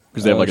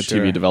because they have like a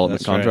TV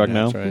development contract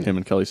now. Right. Him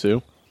and Kelly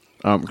Sue.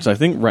 Because I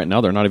think right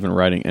now they're not even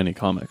writing any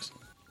comics.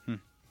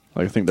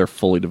 Like I think they're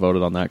fully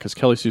devoted on that because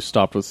Kelly Sue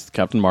stopped with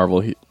Captain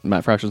Marvel.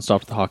 Matt Fraction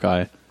stopped with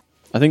Hawkeye.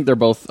 I think they're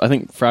both. I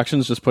think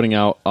Fraction's just putting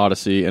out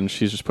Odyssey and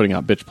she's just putting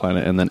out Bitch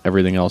Planet, and then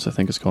everything else I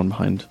think is going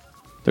behind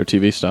their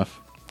TV stuff.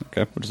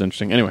 Okay, which is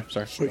interesting. Anyway,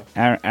 sorry.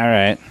 All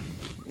right.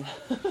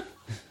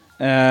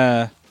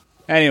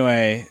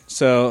 Anyway,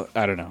 so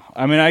I don't know.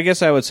 I mean, I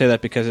guess I would say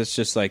that because it's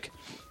just like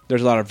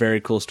there's a lot of very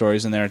cool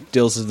stories in there. It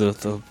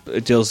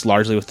deals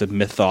largely with the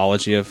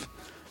mythology of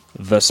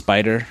the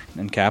Spider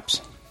and Caps,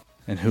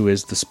 and who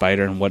is the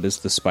Spider and what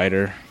is the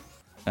Spider.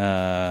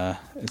 What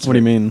do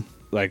you mean?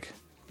 Like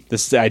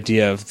this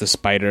idea of the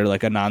Spider,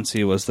 like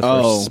Anansi was the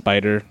first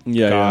Spider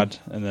god,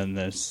 and then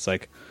there's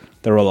like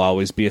there will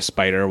always be a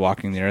spider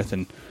walking the earth.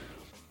 And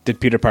did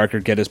Peter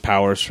Parker get his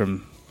powers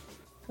from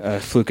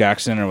a fluke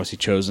accident, or was he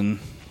chosen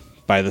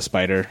by the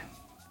Spider?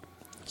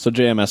 So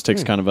JMS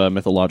takes kind of a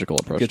mythological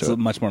approach to it. Gets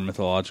much more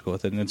mythological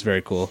with it, and it's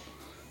very cool.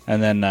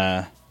 And then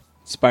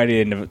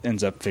Spidey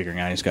ends up figuring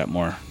out he's got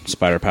more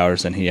spider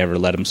powers than he ever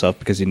let himself,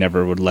 because he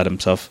never would let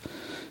himself.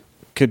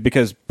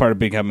 Because part of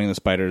becoming the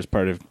Spider is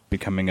part of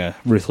becoming a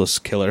ruthless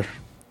killer.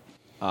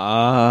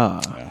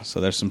 Yeah, so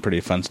there's some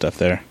pretty fun stuff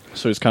there.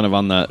 So he's kind of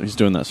on that. He's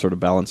doing that sort of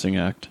balancing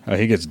act. Oh,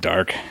 he gets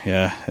dark.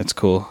 Yeah, it's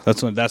cool.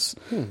 That's when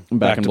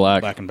back and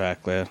black. Black and black.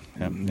 Yeah.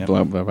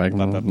 Blah, blah, blah,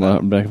 blah, blah,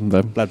 blah,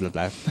 blah,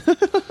 blah,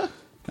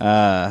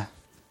 blah.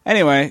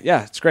 Anyway,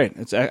 yeah, it's great.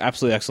 It's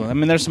absolutely excellent. I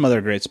mean, there's some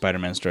other great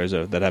Spider-Man stories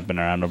that have been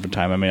around over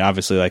time. I mean,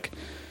 obviously, like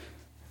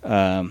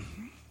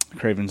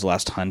Kraven's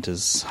Last Hunt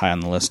is high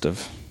on the list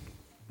of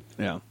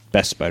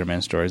best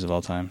Spider-Man stories of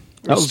all time.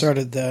 I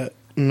started that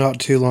not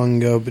too long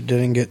ago, but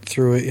didn't get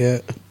through it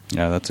yet.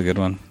 Yeah, that's a good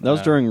one. That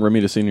was during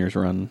Romita Sr.'s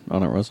run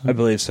on it, wasn't it? I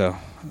believe so.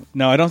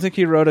 No, I don't think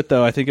he wrote it,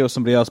 though. I think it was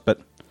somebody else, but...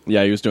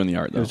 Yeah, he was doing the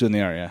art, though. He was doing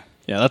the art, yeah.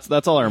 Yeah,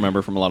 that's all I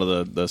remember from a lot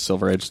of the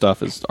Silver Age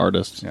stuff is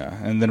artists. Yeah,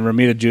 and then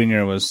Romita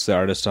Jr. was the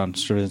artist on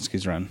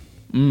Straczynski's run.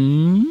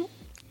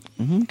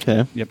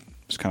 Okay. Yep,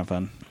 it's kind of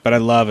fun. But I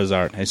love his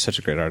art. He's such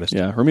a great artist.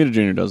 Yeah, Romita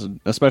Jr. does it,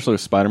 especially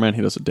with Spider-Man.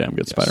 He does a damn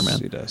good Spider-Man.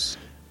 He does.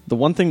 The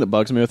one thing that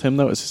bugs me with him,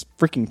 though, is his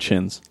freaking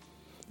chins.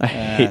 I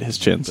hate his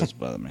chins. It does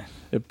bother me.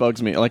 It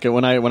bugs me. Like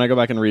when I go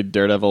back and read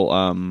Daredevil,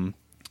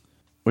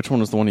 which one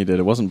was the one he did?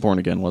 It wasn't Born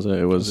Again, was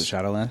it? Was it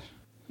Shadowland?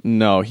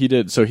 No, he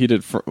did. So he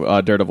did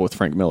Daredevil with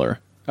Frank Miller.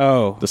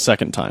 Oh, the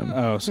second time.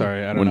 Oh,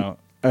 sorry, I don't know.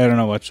 I don't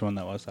know which one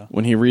that was, though.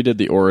 When he redid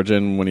the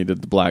Origin, when he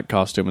did the black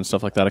costume and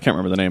stuff like that, I can't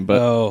remember the name.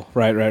 But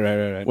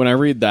right. When I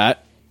read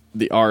that,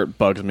 the art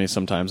bugs me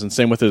sometimes. And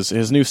same with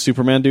his new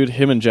Superman dude.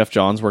 Him and Jeff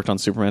Johns worked on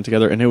Superman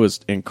together, and it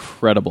was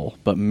incredible.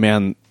 But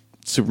man,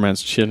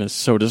 Superman's chin is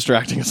so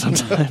distracting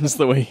sometimes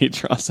the way he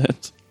draws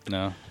it.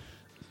 No.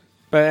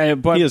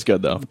 But he is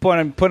good, though. The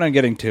point I'm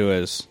getting to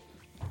is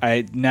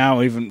I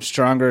now, even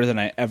stronger than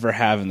I ever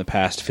have in the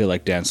past, feel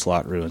like Dan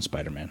Slott ruined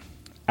Spider-Man.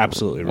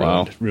 Absolutely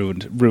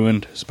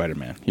ruined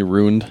Spider-Man. He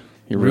ruined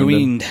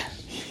him.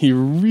 He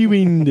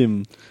ruined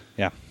him.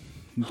 Yeah.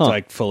 It's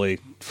like fully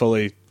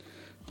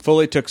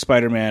took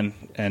Spider-Man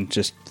and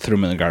just threw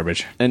him in the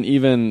garbage. And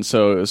even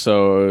so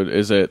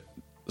is it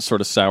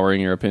sort of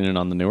souring your opinion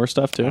on the newer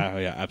stuff too?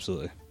 Yeah,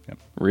 absolutely. Yep.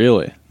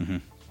 Really? Mm-hmm.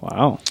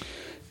 Wow.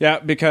 Yeah,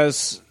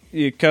 because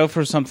you go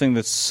for something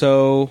that's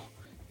so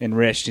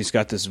enriched. He's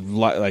got this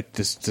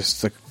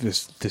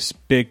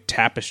big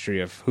tapestry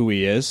of who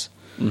he is,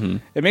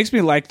 It makes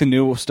me like the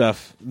new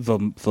stuff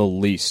the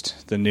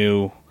least. The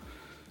new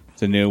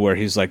where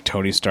he's like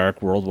Tony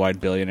Stark, worldwide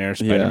billionaire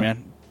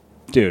Spider-Man.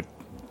 Dude,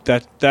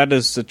 that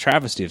is a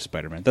travesty of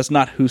Spider-Man. That's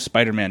not who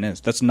Spider-Man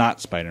is. That's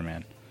not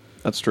Spider-Man.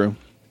 That's true.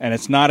 And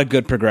it's not a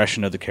good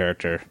progression of the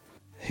character.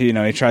 He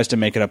tries to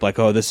make it up like,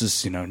 oh, this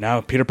is,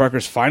 now Peter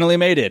Parker's finally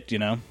made it,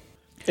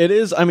 It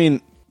is, I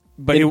mean...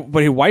 But he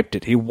wiped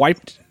it. He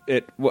wiped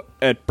it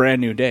at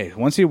Brand New Day.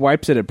 Once he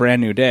wipes it at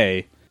Brand New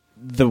Day,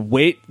 the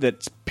weight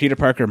that Peter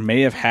Parker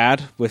may have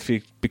had if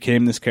he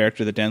became this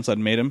character that Dan Slott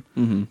made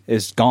him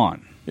is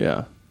gone.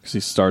 Yeah, because he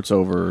starts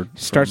over.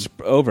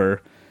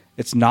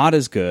 It's not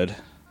as good.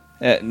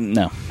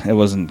 No, it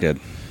wasn't good.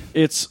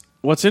 It's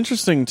what's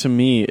interesting to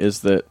me is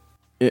that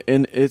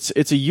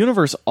it's a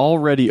universe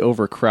already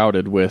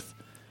overcrowded with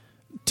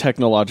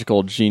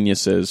technological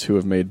geniuses who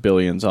have made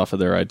billions off of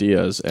their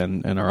ideas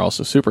and are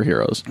also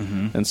superheroes.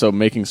 And so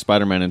making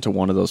Spider-Man into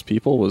one of those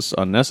people was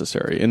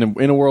unnecessary. In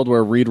a world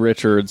where Reed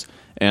Richards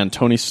and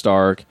Tony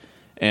Stark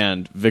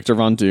and Victor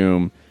Von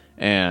Doom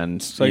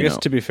and... So I guess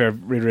to be fair,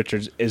 Reed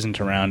Richards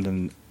isn't around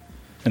in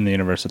the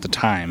universe at the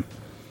time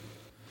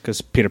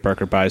because Peter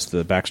Parker buys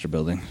the Baxter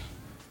Building.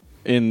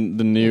 In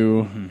the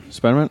new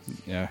Spider-Man?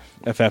 Yeah.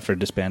 FF are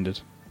disbanded.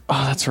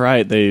 Oh, that's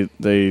right. They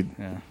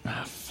Yeah.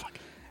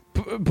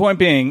 Point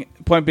being,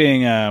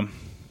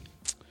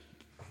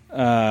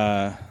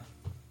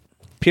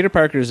 Peter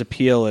Parker's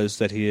appeal is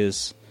that he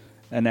is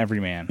an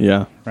everyman.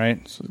 Yeah. Right?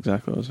 That's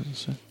exactly what I was going to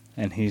say.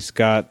 And he's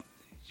got...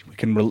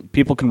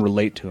 people can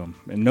relate to him.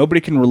 And nobody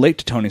can relate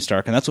to Tony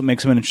Stark, and that's what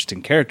makes him an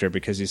interesting character,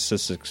 because he's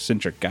such an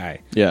eccentric guy.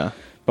 Yeah.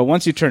 But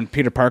once you turn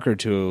Peter Parker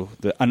to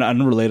an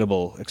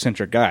unrelatable,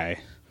 eccentric guy...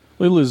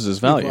 Well, he loses his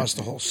value. You've lost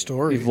the whole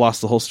story. You've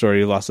lost the whole story,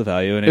 you've lost the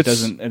value, and it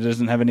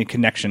doesn't have any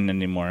connection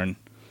anymore. And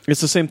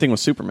it's the same thing with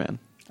Superman.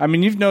 I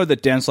mean, you know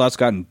that Dan Slott's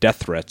gotten death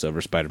threats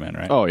over Spider-Man,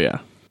 right? Oh, yeah.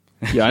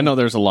 Yeah, I know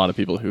there's a lot of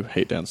people who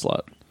hate Dan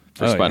Slott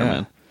for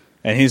Spider-Man.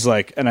 Yeah. And he's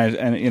like,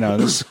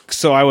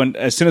 so I went,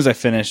 as soon as I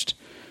finished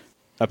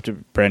up to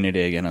Brand New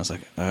Day again, I was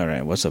like, all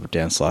right, what's up with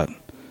Dan Slott?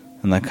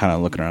 And then kind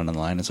of looking around on the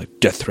line, it's like,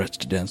 death threats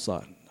to Dan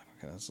Slott.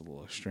 Okay, that's a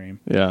little extreme.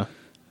 Yeah.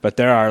 But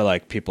there are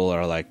like, people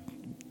are like,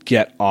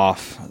 get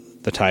off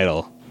the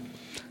title.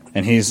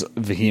 And he's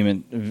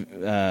vehemently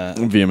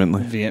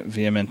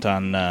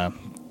on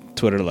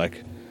Twitter,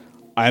 like,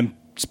 I'm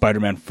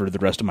Spider-Man for the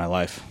rest of my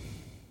life.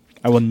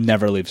 I will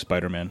never leave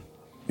Spider-Man.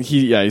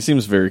 He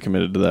seems very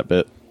committed to that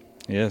bit.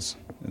 He is.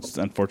 It's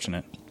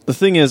unfortunate. The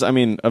thing is, I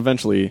mean,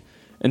 eventually,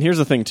 and here's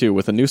the thing too,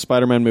 with a new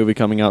Spider-Man movie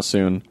coming out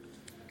soon,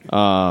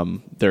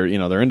 they're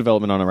in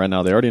development on it right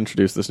now. They already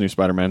introduced this new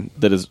Spider-Man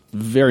that is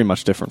very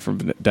much different from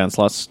Dan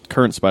Slott's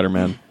current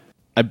Spider-Man.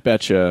 I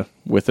bet you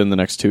within the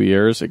next 2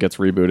 years it gets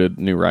rebooted,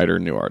 new writer,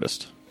 new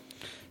artist.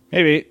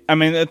 Maybe. I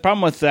mean, the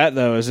problem with that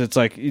though is it's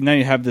like now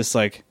you have this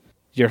like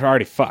you're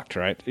already fucked,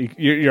 right?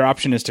 Your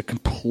option is to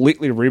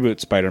completely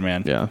reboot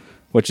Spider-Man. Yeah.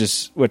 Which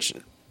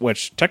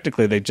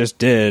technically they just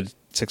did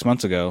 6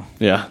 months ago.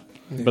 Yeah.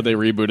 But they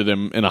rebooted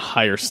him in a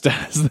higher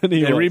status than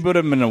he was. They rebooted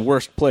him in a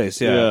worse place,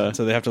 yeah.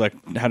 So they have to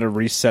how to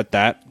reset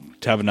that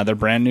to have another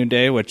Brand New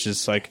Day, which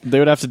is like they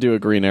would have to do a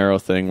Green Arrow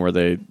thing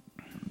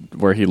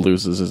where he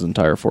loses his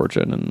entire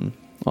fortune and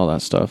all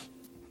that stuff.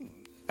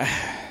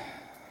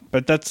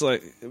 But that's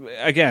like,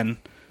 again,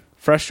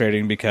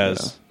 frustrating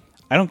because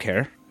I don't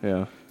care.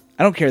 Yeah.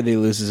 I don't care that he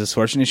loses his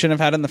fortune. He shouldn't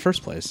have had it in the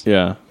first place.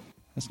 Yeah.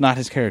 That's not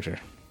his character.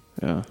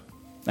 Yeah.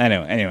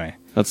 Anyway.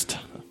 That's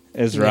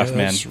it's rough, man.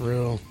 That's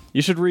real.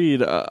 You should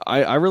read.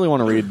 I really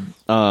want to read.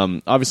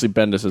 Obviously,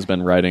 Bendis has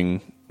been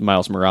writing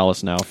Miles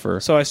Morales now for.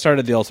 So I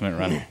started the Ultimate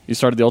Run. You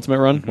started the Ultimate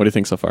Run? What do you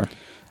think so far?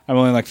 I'm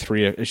only like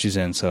 3 issues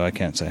in, so I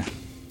can't say.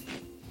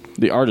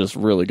 The art is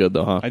really good,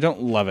 though, huh? I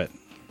don't love it.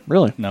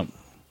 Really? No.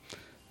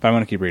 But I'm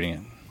going to keep reading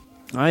it.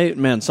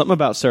 Something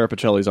about Sarah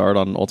Pacelli's art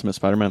on Ultimate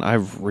Spider-Man, I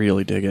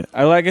really dig it.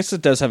 I guess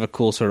it does have a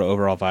cool sort of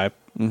overall vibe,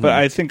 but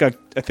I think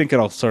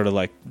it'll sort of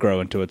like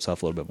grow into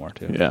itself a little bit more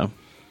too. Yeah,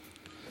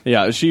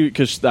 yeah.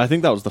 Because I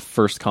think that was the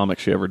first comic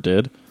she ever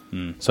did,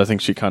 so I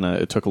think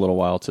it took a little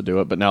while to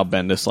do it. But now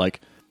Bendis, like,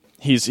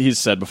 he's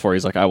said before,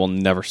 he's like, I will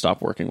never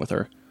stop working with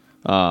her.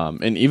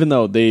 And even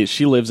though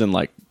she lives in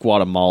like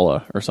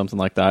Guatemala or something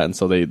like that, and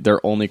so their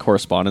only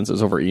correspondence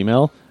is over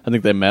email. I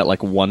think they met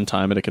like one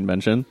time at a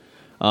convention.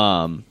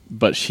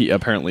 But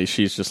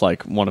she's just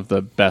like one of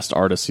the best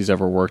artists he's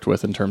ever worked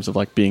with in terms of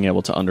like being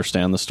able to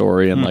understand the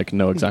story and like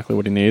know exactly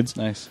what he needs.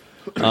 Nice.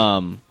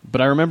 But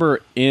I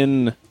remember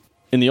in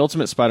the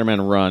Ultimate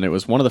Spider-Man run, it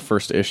was one of the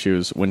first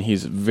issues when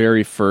he's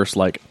very first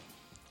like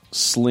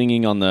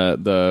slinging on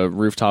the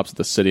rooftops of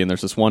the city, and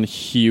there's this one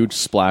huge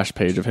splash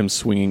page of him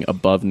swinging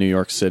above New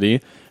York City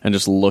and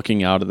just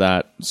looking out of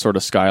that sort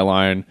of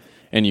skyline,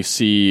 and you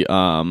see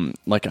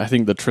like I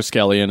think the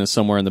Triskelion is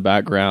somewhere in the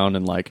background,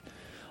 and like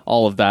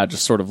all of that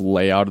just sort of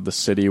layout of the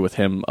city with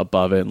him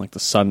above it and like the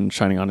sun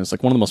shining on it. It's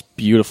like one of the most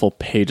beautiful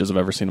pages I've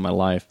ever seen in my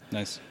life.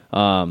 Nice.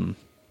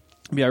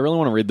 Yeah, I really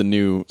want to read the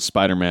new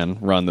Spider-Man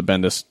run that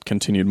Bendis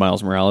continued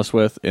Miles Morales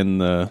with in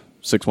the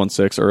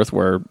 616 Earth,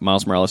 where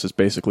Miles Morales is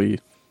basically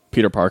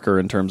Peter Parker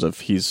in terms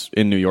of he's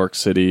in New York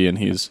City and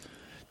he's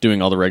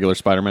doing all the regular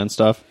Spider-Man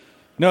stuff.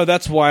 No,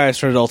 that's why I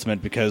started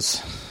Ultimate,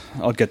 because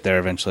I'll get there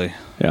eventually.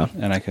 Yeah.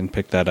 And I can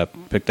pick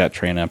that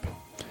train up.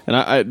 And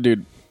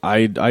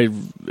I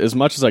as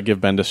much as I give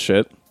Bendis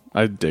shit,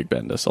 I dig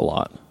Bendis a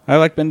lot. I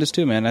like Bendis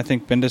too, man. I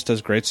think Bendis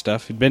does great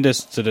stuff.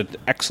 Bendis did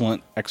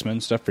excellent X-Men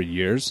stuff for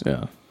years.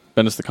 Yeah.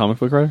 Bendis the comic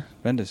book writer?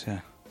 Bendis,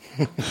 yeah.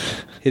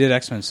 He did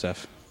X-Men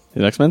stuff.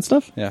 Did X-Men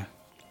stuff? Yeah.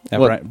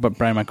 But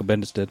Brian Michael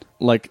Bendis did.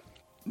 Like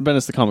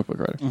Bendis the comic book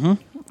writer. Mm-hmm.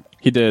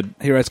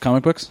 He writes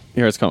comic books?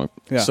 He writes comic.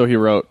 Yeah. So he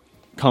wrote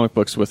comic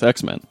books with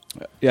X-Men.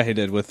 Yeah, he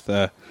did with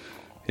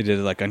he did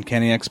like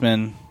Uncanny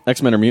X-Men.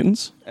 X-Men or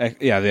Mutants?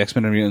 Yeah, the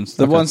X-Men or Mutants.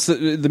 The ones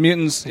the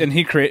mutants,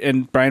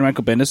 and Brian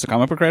Michael Bendis, the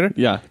comic book writer?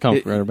 Yeah,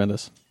 comic book writer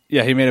Bendis.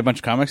 Yeah, he made a bunch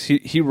of comics.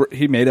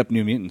 He made up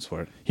New Mutants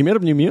for it. He made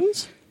up New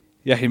Mutants?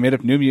 Yeah, he made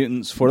up New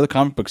Mutants for the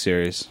comic book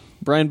series.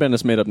 Brian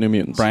Bendis made up New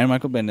Mutants. Brian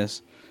Michael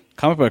Bendis,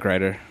 comic book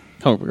writer.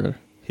 Comic book writer.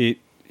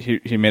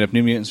 He made up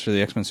New Mutants for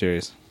the X-Men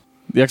series.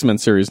 The X-Men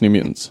series, New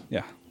Mutants.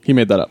 Yeah. He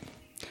made that up.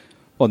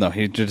 Well, no,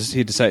 he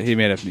decided he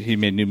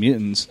made New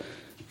Mutants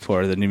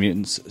for the New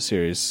Mutants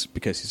series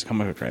because he's a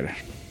comic book writer.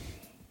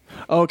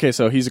 Oh, okay,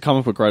 so he's a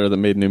comic book writer that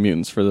made New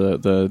Mutants for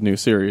the new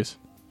series.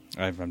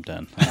 I'm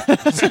done.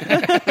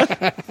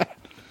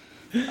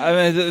 I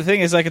mean, the thing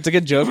is, like, it's a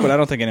good joke, but I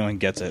don't think anyone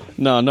gets it.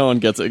 No one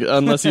gets it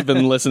unless you've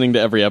been listening to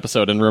every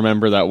episode and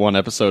remember that one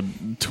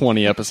episode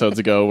 20 episodes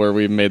ago where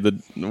we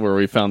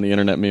found the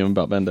internet meme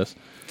about Bendis.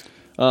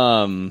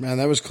 Man,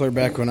 that was clear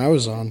back when I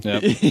was on.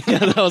 Yep. Yeah,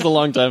 that was a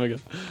long time ago.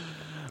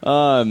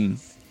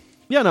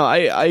 Yeah, no,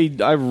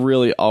 I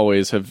really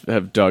always have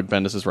dug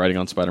Bendis' writing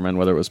on Spider-Man,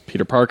 whether it was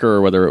Peter Parker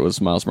or whether it was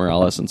Miles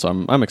Morales, and so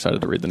I'm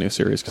excited to read the new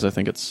series because I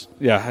think it's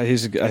I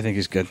think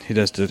he's good. He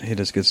does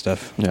good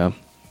stuff. yeah.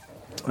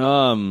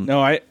 No,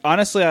 I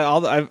honestly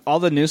all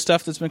the new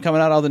stuff that's been coming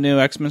out, all the new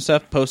X-Men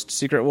stuff post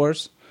Secret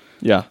Wars,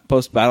 Yeah,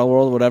 post Battle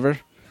World, whatever.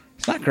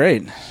 It's not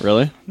great.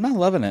 really? I'm not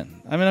loving it.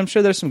 I mean, I'm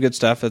sure there's some good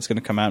stuff that's going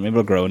to come out. Maybe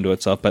it'll grow into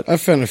itself, but I've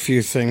found a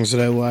few things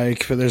that I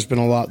like, but there's been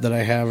a lot that I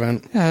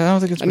haven't. yeah, I don't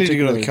think it's. I need to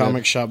go to the particularly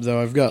comic shop,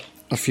 though. I've got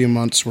a few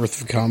months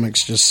worth of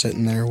comics just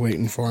sitting there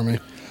waiting for me.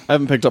 I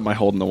haven't picked up my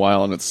hold in a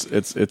while, and it's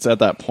at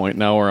that point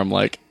now where I'm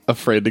like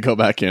afraid to go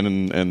back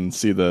in and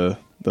see the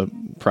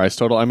price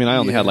total. I mean, I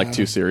only had like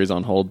 2 series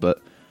on hold,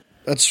 but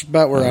That's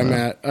about where I'm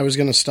at. I was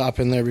going to stop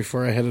in there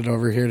before I headed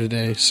over here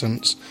today,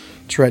 since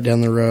it's right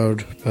down the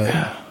road.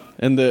 But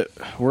and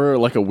we're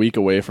like a week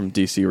away from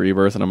DC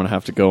Rebirth, and I'm gonna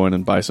have to go in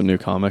and buy some new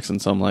comics,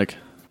 and so I'm like,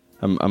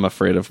 I'm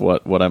afraid of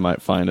what I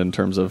might find in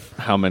terms of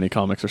how many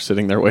comics are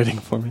sitting there waiting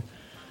for me.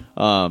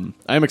 I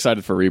am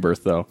excited for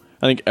Rebirth, though.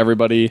 I think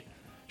everybody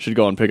should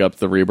go and pick up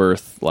the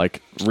Rebirth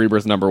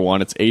number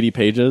 1. It's 80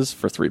 pages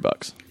for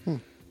 $3. Oh,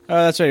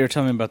 that's right. You were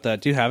telling me about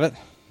that. Do you have it?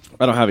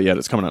 I don't have it yet.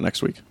 It's coming out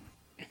next week.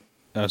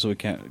 Oh, so we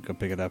can't go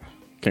pick it up.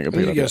 Can't go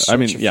pick it up You yet. guys I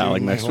mean, search a yeah, few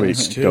like of my next week.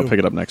 homes, too. Go pick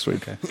it up next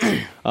week.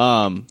 Okay.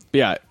 But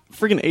yeah,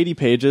 freaking 80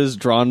 pages,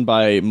 drawn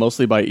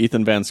mostly by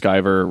Ethan Van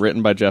Sciver,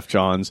 written by Jeff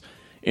Johns,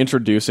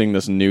 introducing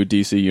this new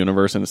DC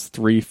universe, and it's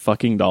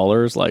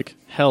 $3 Like,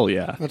 hell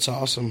yeah. that's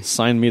awesome.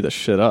 Sign me the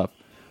shit up.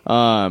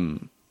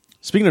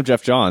 Speaking of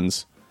Jeff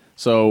Johns,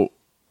 so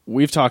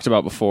we've talked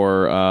about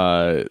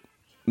before,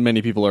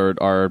 many people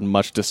are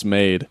much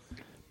dismayed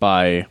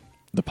by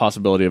the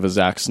possibility of a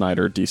Zack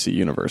Snyder DC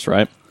universe,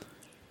 right?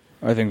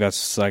 I think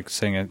that's like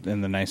saying it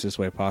in the nicest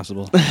way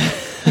possible.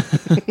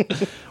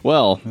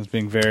 Well, It's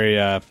being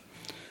very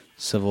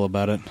civil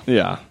about it.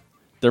 yeah.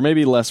 There may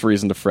be less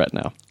reason to fret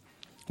now.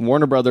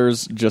 Warner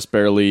Brothers just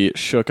barely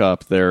shook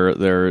up their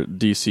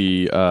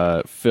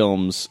DC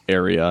films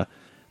area.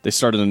 They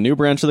started a new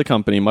branch of the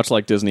company, much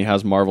like Disney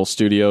has Marvel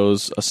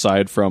Studios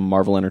aside from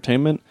Marvel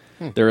Entertainment.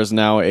 There is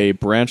now a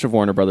branch of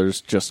Warner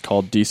Brothers just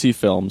called DC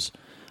Films,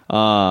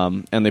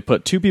 and they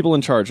put 2 people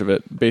in charge of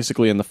it,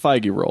 basically in the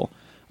Feige role.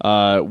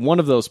 One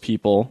of those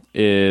people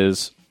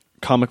is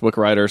comic book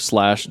writer /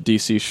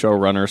 DC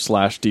showrunner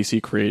 /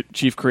 DC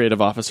chief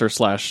creative officer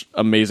 /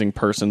 amazing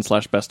person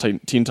 / best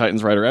Teen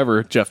Titans writer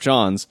ever, Jeff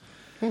Johns,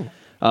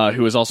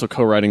 who is also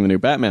co-writing the new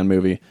Batman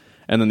movie.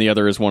 And then the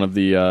other is one of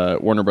the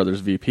Warner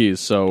Brothers VPs.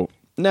 So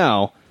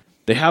now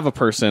they have a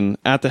person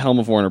at the helm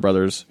of Warner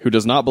Brothers who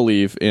does not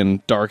believe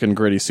in dark and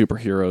gritty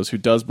superheroes, who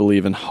does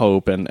believe in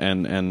hope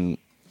and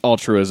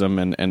altruism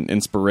and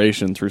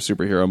inspiration through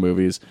superhero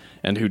movies,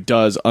 and who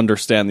does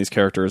understand these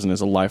characters and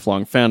is a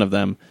lifelong fan of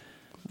them,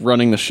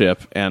 running the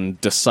ship and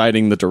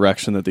deciding the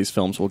direction that these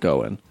films will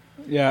go in.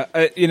 Yeah,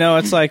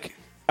 it's like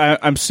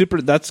I'm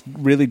super. That's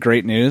really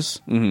great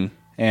news. Mm-hmm.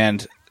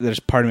 And there's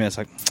part of me that's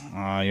like,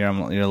 oh, you're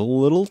a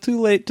little too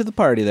late to the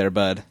party there,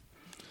 bud.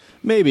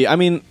 Maybe. I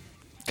mean,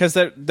 because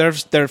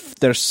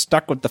they're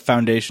stuck with the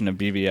foundation of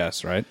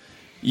BVS, right?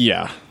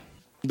 Yeah,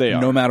 they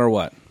are. No matter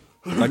what,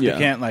 like Yeah. they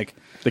can't like.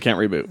 They can't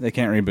reboot. They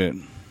can't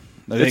reboot.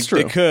 It's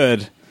true. They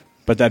could,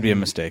 but that'd be a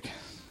mistake.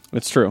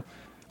 It's true.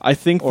 I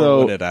think Or though.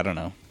 would it? I don't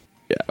know.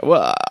 Yeah.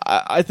 Well,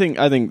 I think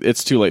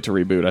it's too late to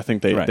reboot. I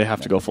think they Right.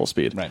 have to go full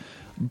speed. Right.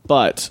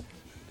 But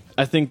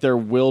I think there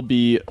will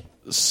be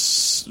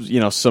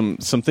some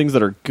things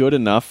that are good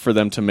enough for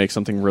them to make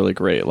something really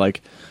great.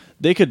 Like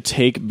they could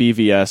take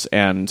BVS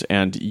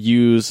and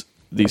use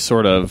the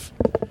sort of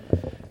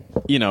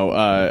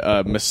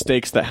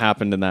mistakes that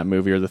happened in that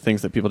movie or the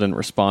things that people didn't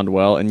respond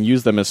well and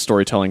use them as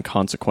storytelling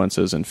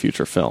consequences in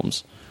future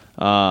films.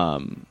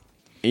 And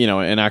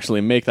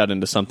actually make that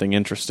into something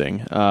interesting,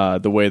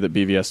 the way that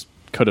BVS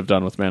could have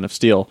done with Man of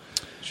Steel.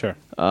 Sure.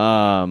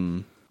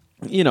 And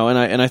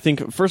I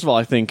think, first of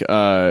all,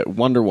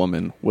 Wonder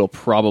Woman will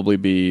probably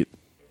be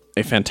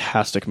a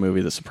fantastic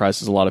movie that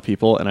surprises a lot of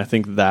people, and I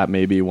think that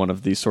may be one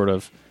of the sort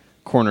of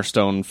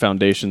cornerstone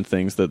foundation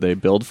things that they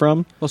build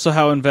from. Well, so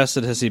how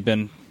invested has he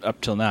been up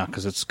till now?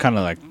 Because it's kind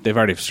of like they've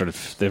already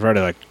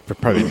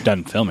probably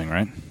done filming,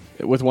 right?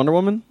 With Wonder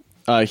Woman?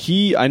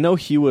 I know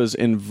he was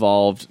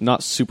involved,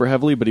 not super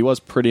heavily, but he was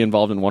pretty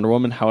involved in Wonder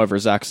Woman. However,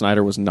 Zack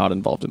Snyder was not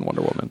involved in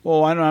Wonder Woman.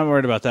 Well, I'm not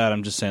worried about that.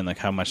 I'm just saying, like,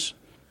 how much...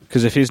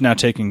 Because if he's now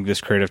taking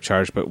this creative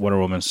charge, but Wonder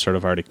Woman's sort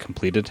of already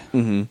completed...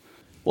 Mm-hmm.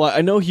 Well,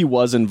 I know he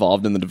was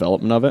involved in the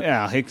development of it.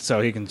 Yeah,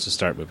 so he can just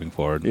start moving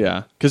forward.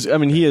 Yeah, because,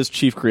 he is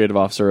Chief Creative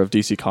Officer of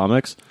DC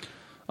Comics.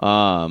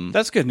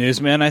 That's good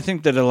news, man. I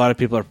think that a lot of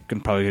people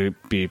can probably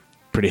be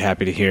pretty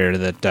happy to hear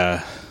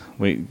that...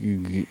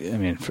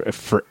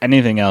 for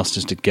anything else,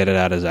 just to get it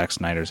out of Zack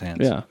Snyder's hands.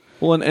 Yeah.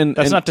 Well, and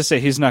that's not to say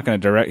he's not going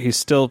to direct. He's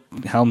still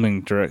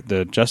helming direct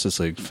the Justice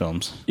League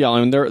films.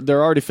 Yeah,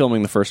 they're already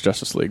filming the first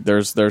Justice League.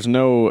 There's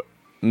no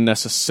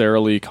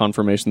necessarily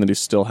confirmation that he's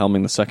still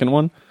helming the second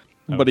one,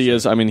 but he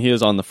is. He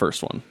is on the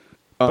first one.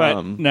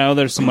 But now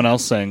there's someone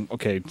else saying,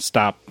 "Okay,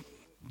 stop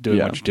doing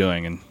what you're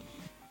doing and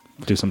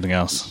do something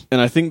else."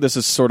 And I think this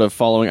is sort of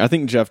following. I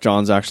think Jeff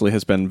Johns actually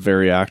has been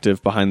very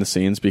active behind the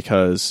scenes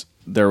because.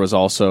 There was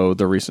also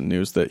the recent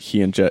news that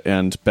he and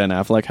Ben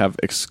Affleck have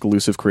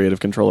exclusive creative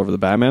control over the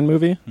Batman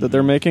movie that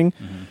they're making,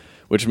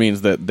 which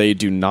means that they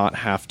do not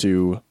have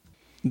to.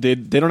 They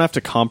don't have to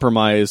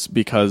compromise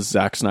because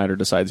Zack Snyder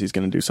decides he's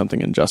going to do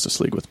something in Justice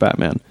League with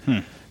Batman.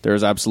 There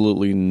is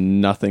absolutely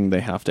nothing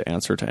they have to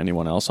answer to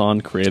anyone else on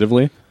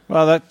creatively.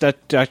 Well,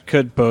 that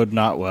could bode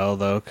not well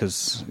though,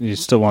 because you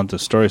still want the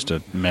stories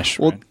to mesh.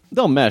 Well, right?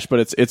 They'll mesh,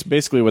 but it's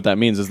basically what that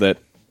means is that.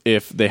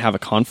 If they have a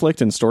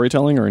conflict in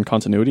storytelling or in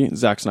continuity,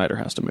 Zack Snyder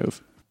has to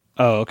move.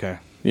 Oh, okay.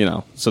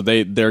 So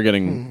they're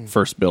getting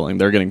first billing.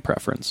 They're getting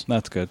preference.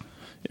 That's good.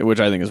 Which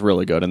I think is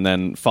really good. And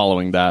then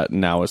following that,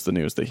 now is the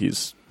news that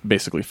he's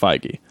basically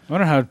Feige. I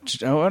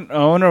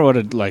wonder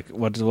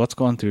what's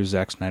going through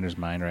Zack Snyder's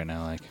mind right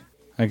now. Like,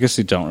 I guess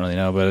you don't really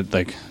know, but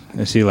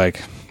is he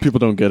like... People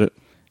don't get it.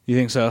 You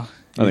think so?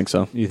 I think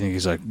so. You think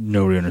he's like,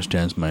 nobody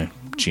understands my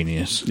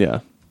genius?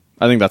 Yeah.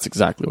 I think that's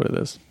exactly what it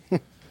is.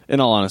 In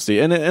all honesty,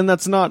 and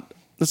that's not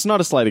a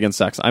slight against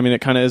Zack.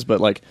 It kind of is, but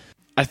like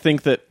I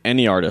think that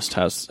any artist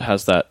has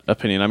that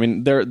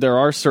opinion. There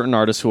are certain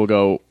artists who will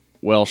go,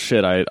 well,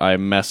 shit, I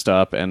messed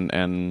up,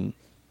 and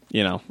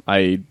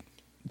I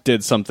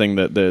did something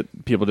that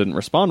people didn't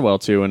respond well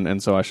to,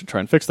 and so I should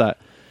try and fix that.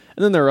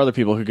 And then there are other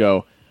people who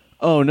go,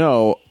 oh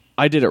no,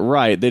 I did it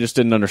right. They just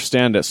didn't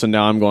understand it, so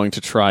now I'm going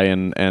to try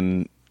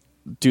and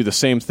do the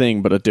same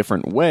thing but a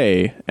different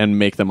way and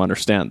make them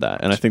understand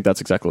that. And I think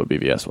that's exactly what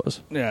BVS was.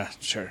 Yeah,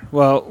 sure.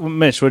 Well,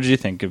 Mitch, what did you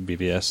think of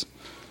BVS?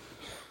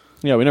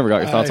 Yeah, we never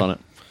got your thoughts on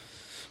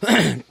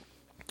it.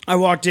 I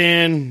walked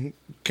in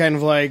kind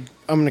of like,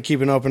 I'm going to keep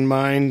an open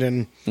mind,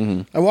 and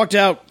I walked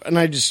out and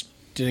I just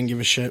didn't give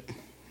a shit.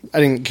 I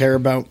didn't care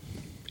about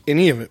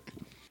any of it.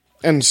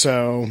 And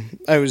so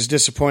I was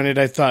disappointed.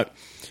 I thought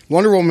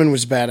Wonder Woman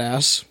was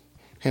badass,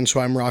 hence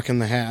why I'm rocking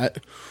the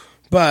hat.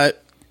 But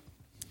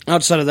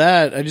outside of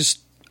that, I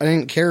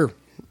didn't care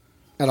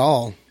at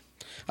all.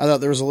 I thought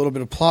there was a little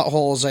bit of plot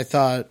holes. I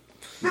thought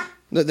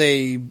that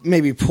they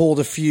maybe pulled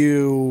a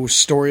few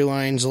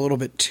storylines a little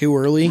bit too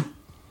early,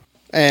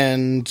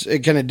 and it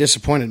kind of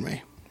disappointed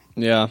me.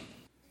 Yeah.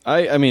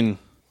 I'm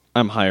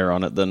higher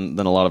on it than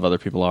a lot of other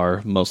people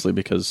are, mostly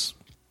because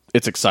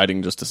it's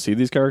exciting just to see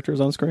these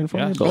characters on screen for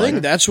me. I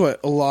think that's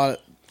what a lot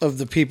of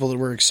the people that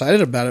were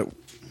excited about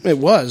it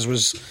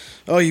was,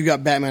 oh, you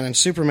got Batman and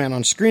Superman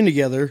on screen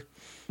together.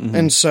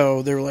 And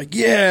so they were like,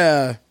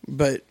 yeah,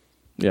 but...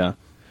 Yeah.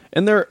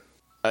 And they're,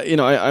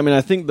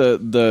 I think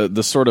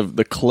the sort of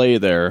the clay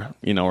there,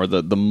 or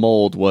the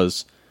mold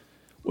was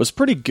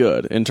pretty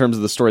good in terms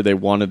of the story they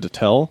wanted to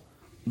tell,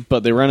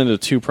 but they ran into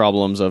two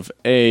problems of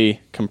A,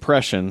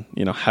 compression,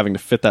 having to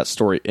fit that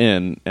story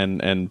in,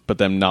 but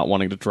them not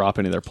wanting to drop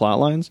any of their plot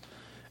lines,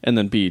 and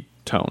then B,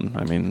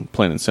 tone.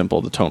 Plain and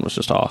simple, the tone was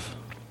just off.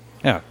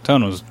 Yeah,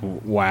 tone was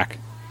whack.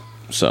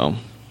 So...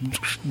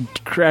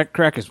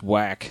 Crack is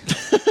whack.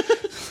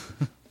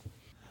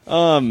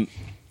 But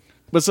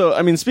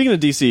so, speaking of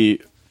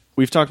DC,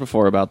 we've talked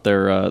before about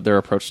their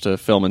approach to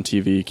film and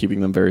TV,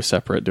 keeping them very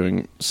separate,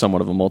 doing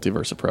somewhat of a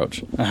multiverse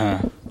approach.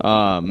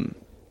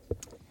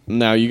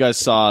 Now, you guys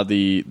saw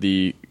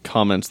the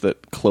comments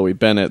that Chloe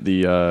Bennett,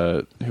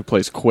 who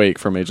plays Quake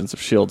from Agents of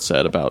S.H.I.E.L.D.,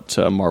 said about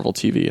Marvel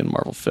TV and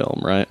Marvel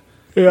film, right?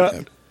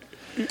 Yeah.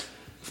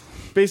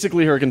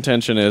 basically her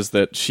contention is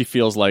that she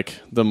feels like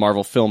the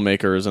Marvel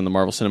filmmakers and the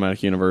Marvel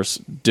Cinematic Universe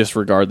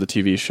disregard the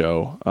TV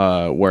show,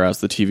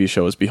 whereas the TV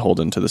show is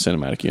beholden to the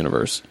cinematic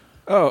universe.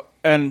 Oh,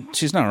 and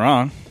she's not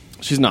wrong.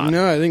 She's not.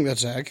 No, I think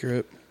that's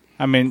accurate.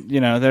 I mean,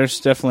 there's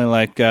definitely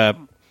like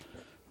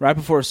right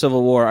before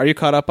Civil War. Are you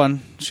caught up on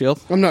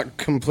S.H.I.E.L.D.? I'm not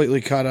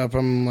completely caught up.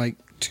 I'm like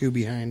 2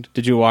 behind.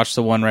 Did you watch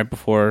the one right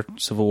before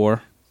Civil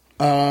War?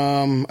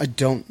 I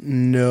don't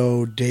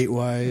know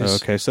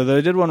date-wise. Okay, so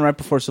they did one right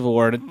before Civil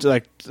War. It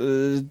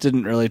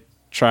didn't really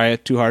try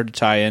it too hard to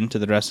tie into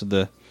the rest of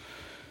the...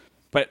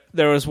 But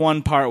there was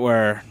one part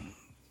where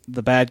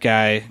the bad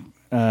guy...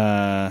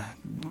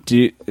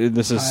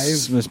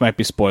 this might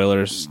be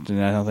spoilers. I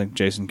don't think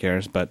Jason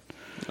cares, but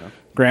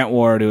Grant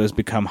Ward, who has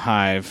become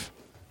Hive,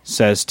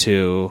 says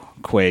to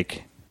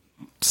Quake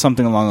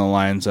something along the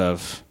lines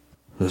of,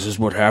 "This is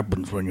what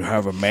happens when you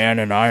have a man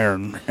in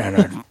iron and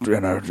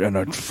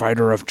a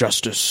fighter of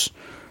justice.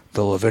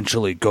 They'll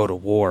eventually go to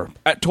war."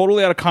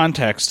 Totally out of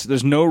context.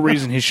 There's no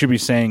reason he should be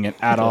saying it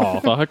at all.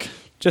 Fuck.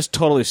 Just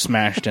totally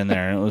smashed in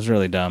there, and it was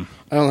really dumb.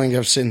 I don't think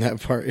I've seen that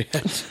part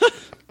yet.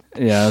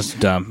 Yeah, it's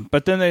dumb.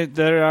 But then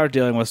they are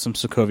dealing with some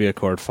Sokovia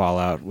Accord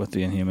fallout with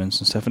the Inhumans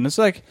and stuff, and it's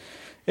like,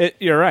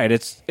 you're right.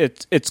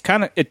 It's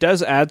kind of, it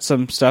does add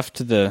some stuff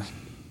to the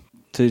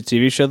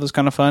TV show that's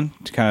kind of fun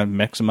to kind of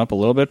mix them up a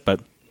little bit,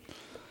 but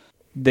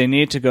they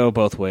need to go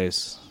both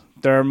ways.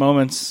 There are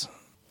moments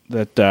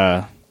that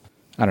I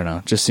don't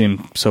know, just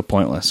seem so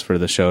pointless for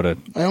the show to.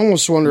 I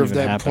almost wonder if even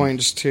that happen.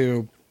 points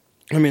to.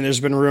 I mean, there's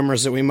been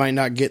rumors that we might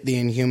not get the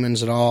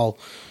Inhumans at all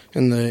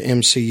in the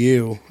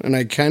MCU, and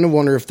I kind of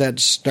wonder if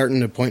that's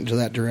starting to point to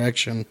that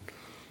direction.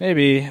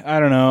 Maybe, I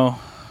don't know.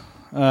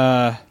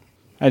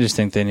 I just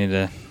think they need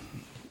to.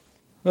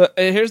 Well,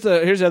 here's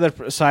the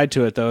other side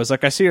to it, though. Is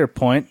like, I see your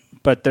point,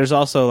 but there's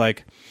also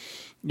like,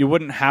 you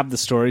wouldn't have the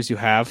stories you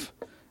have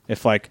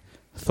if like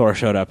Thor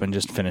showed up and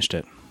just finished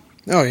it.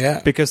 Oh yeah,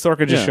 Because Thor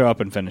could just show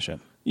up and finish it.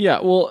 Yeah,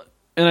 well,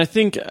 and I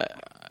think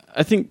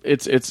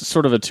it's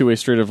sort of a two-way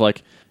street of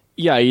like,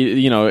 yeah,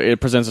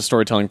 it presents a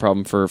storytelling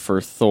problem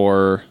for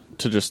Thor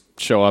to just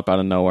show up out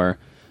of nowhere,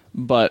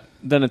 but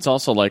then it's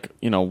also like,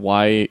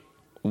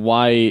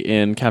 why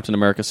in Captain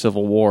America: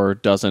 Civil War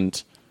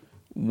doesn't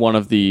one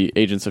of the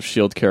Agents of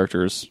S.H.I.E.L.D.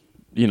 characters,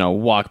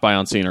 walk by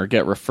on scene or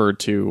get referred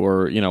to,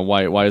 or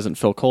why isn't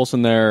Phil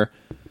Coulson there?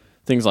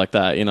 Things like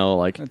that,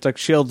 like It's like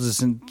S.H.I.E.L.D.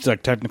 isn't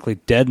like technically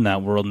dead in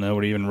that world, and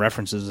nobody even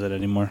references it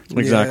anymore.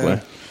 exactly.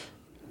 Yeah.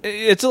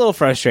 It's a little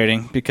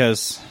frustrating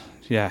because,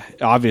 yeah,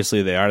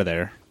 obviously they are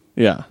there.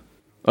 Yeah,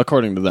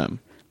 according to them.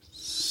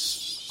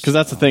 Because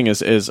that's the thing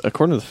is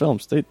according to the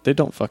films, they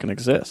don't fucking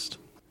exist,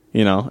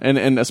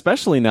 and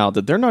especially now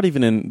that they're not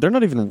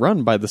even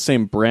run by the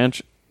same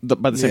branch,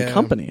 by the same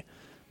company.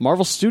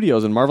 Marvel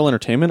Studios and Marvel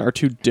Entertainment are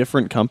two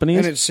different companies,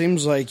 and it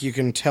seems like you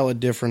can tell a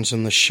difference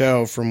in the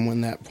show from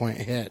when that point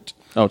hit.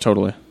 Oh,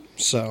 totally.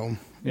 So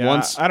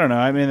Yeah, I don't know.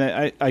 I mean,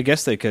 I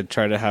guess they could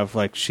try to have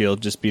like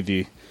S.H.I.E.L.D. just be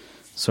the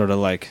sort of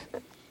like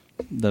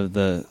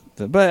the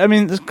but I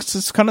mean,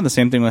 it's kind of the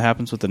same thing that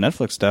happens with the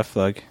Netflix stuff.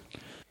 Like,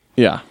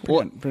 yeah,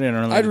 pretty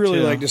unrelated. I'd really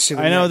too. like to see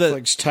the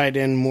Netflix tied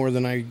in more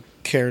than I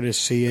care to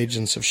see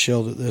Agents of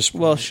S.H.I.E.L.D. at this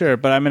point. Well, sure,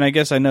 but I mean, I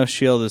guess I know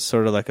S.H.I.E.L.D. is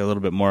sort of like a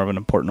little bit more of an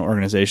important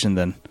organization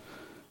than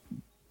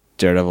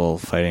Daredevil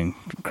fighting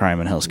crime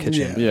in Hell's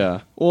Kitchen.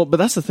 Yeah. Well, but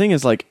that's the thing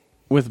is like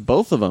with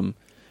both of them,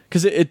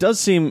 because it does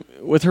seem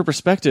with her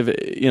perspective,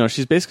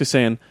 she's basically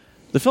saying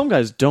the film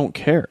guys don't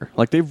care.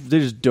 Like they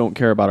just don't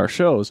care about our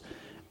shows.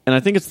 And I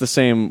think it's the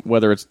same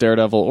whether it's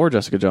Daredevil or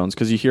Jessica Jones,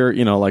 because you hear,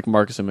 like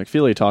Marcus and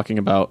McFeely talking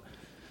about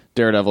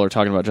Daredevil or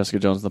talking about Jessica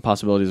Jones and the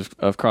possibilities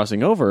of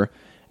crossing over,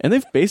 and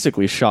they've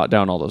basically shot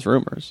down all those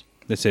rumors.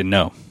 They say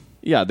no.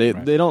 Yeah, they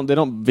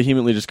don't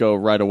vehemently just go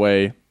right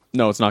away,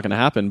 no, it's not going to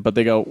happen, but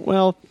they go,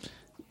 well,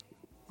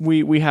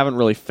 we haven't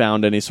really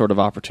found any sort of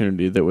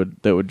opportunity that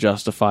would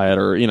justify it,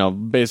 or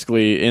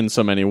basically in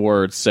so many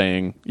words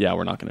saying, yeah,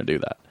 we're not going to do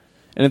that.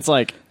 And it's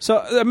like, so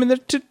I mean,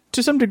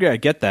 to some degree, I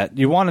get that.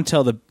 You want to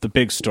tell the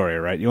big story,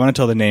 right? You want to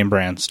tell the name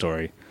brand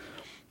story,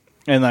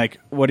 and like,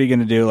 what are you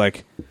going to do?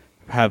 Like,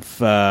 have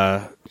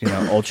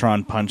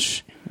Ultron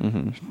punch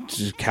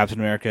Captain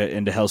America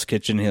into Hell's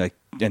Kitchen?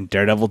 And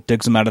Daredevil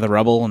digs him out of the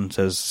rubble and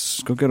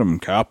says, "Go get him,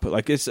 Cap."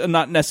 Like, it's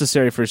not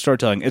necessary for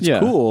storytelling. It's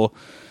cool,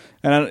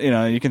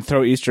 and you can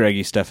throw Easter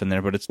eggy stuff in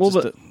there, but it's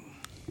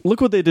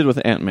look what they did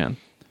with Ant-Man.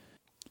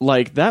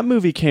 Like, that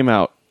movie came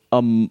out,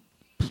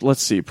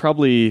 let's see,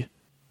 probably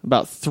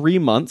about 3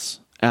 months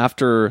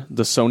after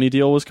the Sony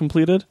deal was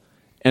completed,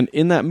 and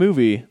in that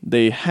movie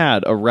they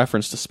had a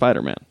reference to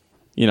Spider-Man.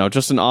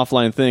 Just an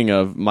offline thing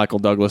of Michael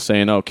Douglas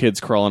saying, "Oh, kids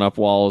crawling up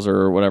walls,"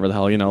 or whatever the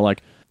hell.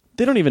 Like,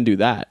 they don't even do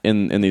that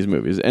in these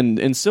movies. And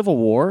in Civil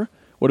War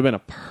would have been a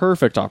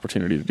perfect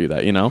opportunity to do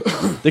that.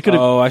 They could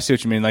have. Oh, I see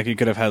what you mean. Like, you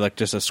could have had like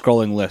just a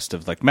scrolling list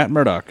of like Matt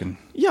Murdock and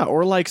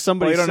or like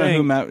somebody. Well,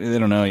 saying, know who they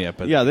don't know yet,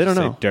 but they don't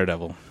know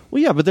Daredevil.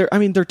 Well, yeah, but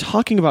they're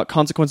talking about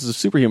consequences of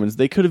superhumans.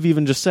 They could have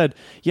even just said,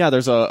 yeah,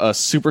 there's a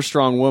super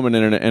strong woman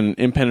and an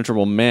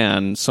impenetrable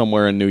man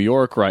somewhere in New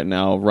York right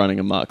now running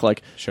amok.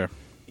 Like, sure.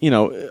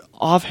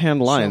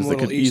 offhand lines Some that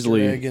could little Easter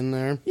easily egg in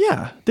there.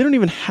 Yeah, they don't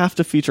even have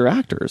to feature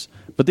actors,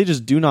 but they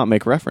just do not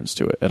make reference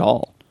to it at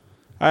all.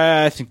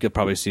 I think you'll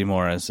probably see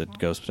more as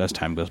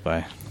time goes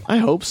by. I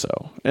hope so.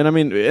 And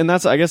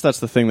I guess that's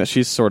the thing that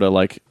she's sort of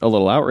like a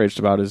little outraged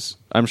about is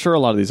I'm sure a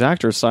lot of these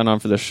actors sign on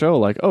for this show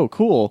like, oh,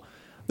 cool,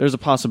 there's a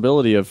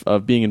possibility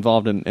of being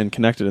involved and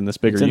connected in this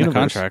bigger It's in universe. the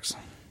contracts.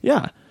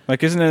 Yeah.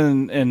 Like, isn't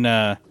it in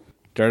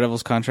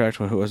Daredevil's contract?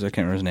 Who was it? I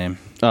can't remember his name.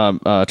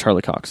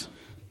 Charlie Cox.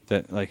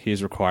 That like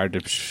he's required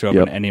to show up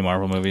Yep. in any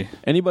Marvel movie.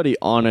 Anybody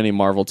on any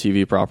Marvel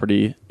TV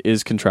property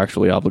is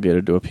contractually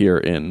obligated to appear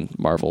in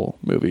Marvel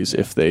movies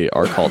if they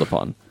are called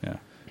upon. Yeah.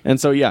 And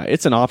so, yeah,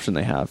 it's an option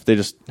they have. They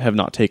just have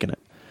not taken it.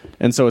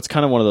 And so it's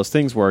kind of one of those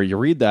things where you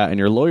read that and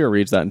your lawyer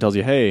reads that and tells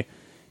you, hey,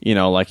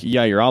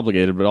 you're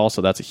obligated, but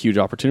also that's a huge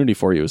opportunity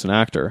for you as an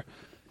actor.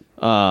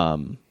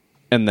 And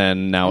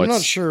then now I'm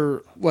not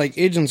sure, like,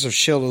 Agents of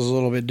S.H.I.E.L.D. is a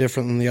little bit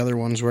different than the other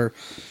ones where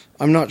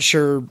I'm not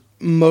sure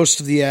most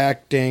of the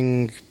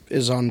acting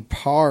is on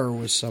par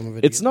with some of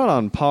it. It's not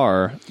on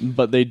par,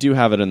 but they do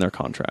have it in their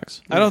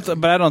contracts. I don't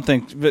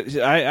think. But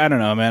I don't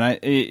know, man.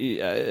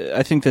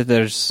 I think that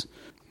there's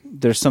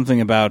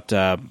something about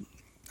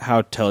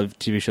how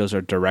TV shows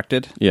are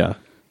directed. Yeah.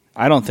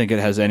 I don't think it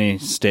has any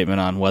statement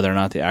on whether or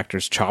not the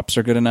actors' chops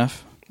are good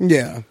enough.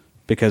 Yeah.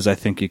 Because I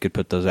think you could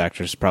put those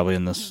actors probably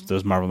in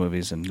those Marvel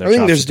movies, and their I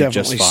think chops there's would be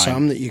definitely just fine.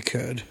 some that you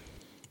could.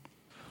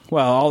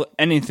 Well,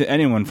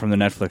 anyone from the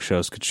Netflix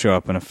shows could show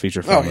up in a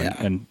feature film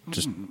and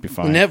just be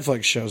fine. The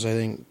Netflix shows, I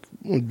think,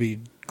 would be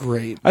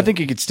great. I think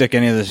you could stick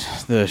any of the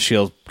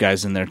S.H.I.E.L.D.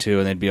 guys in there too,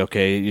 and they'd be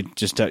okay. You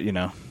just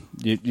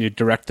you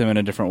direct them in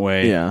a different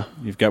way. Yeah.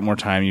 You've got more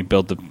time. You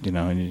build and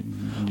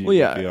you'd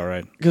be all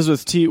right. Because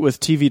with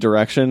TV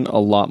direction, a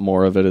lot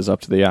more of it is up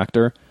to the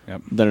actor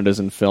Yep. than it is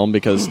in film.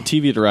 Because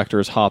TV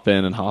directors hop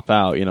in and hop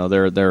out.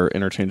 They're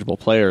interchangeable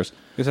players.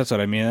 Because that's what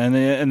I mean,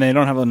 and they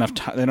don't have enough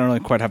time. They don't really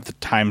quite have the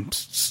time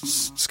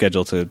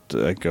schedule to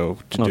go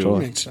to do.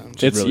 Totally. Makes sense.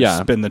 To It's really yeah.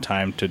 spend the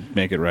time to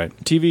make it right.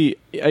 TV.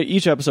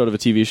 Each episode of a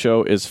TV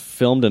show is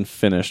filmed and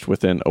finished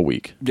within a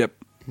week. Yep.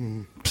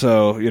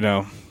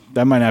 So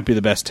that might not be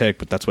the best take,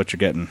 but that's what you're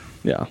getting.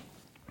 Yeah.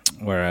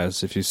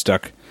 Whereas if you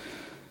stuck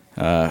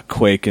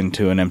Quake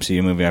into an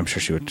MCU movie, I'm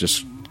sure she would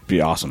just be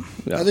awesome.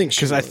 I think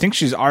Because I think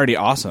she's already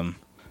awesome.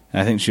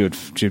 And I think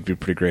she'd be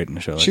pretty great in a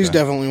show like she's that.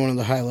 definitely one of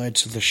the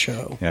highlights of the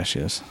show. Yeah, she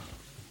is.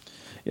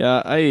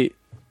 Yeah.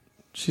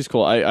 She's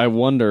cool. I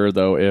wonder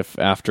though if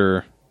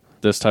after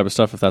this type of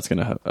stuff, if that's going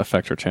to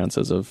affect her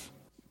chances of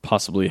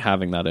possibly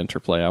having that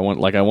interplay. I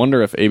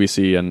wonder if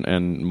ABC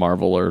and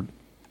Marvel are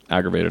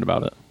aggravated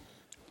about it.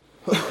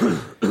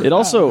 It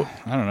also,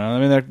 I don't know. I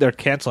mean, they're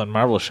canceling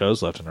Marvel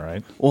shows left and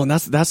right. well, and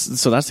that's the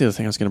other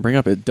thing I was going to bring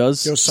up. It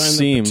does Go sign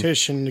seem the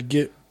petition to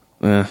get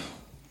eh.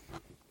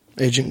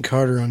 Agent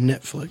Carter on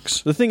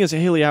Netflix. The thing is,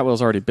 Haley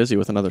Atwell's already busy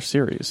with another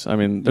series. I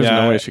mean, there's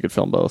no way she could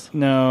film both.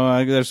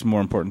 No, there's more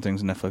important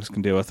things Netflix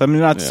can deal with. I mean,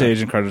 not to say Yeah.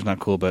 Agent Carter's not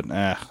cool, but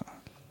I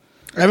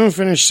haven't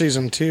finished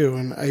season 2,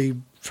 and I've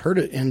heard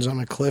it ends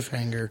on a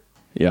cliffhanger.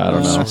 Yeah, I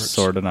don't know. Sorts.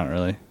 sort of, not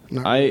really.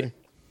 Not really.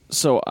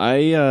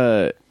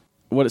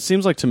 What it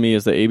seems like to me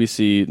is that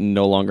ABC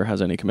no longer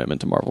has any commitment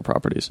to Marvel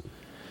properties,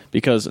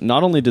 because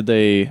not only did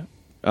they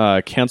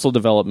cancel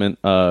development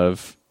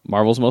of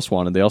Marvel's Most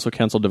Wanted, they also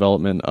canceled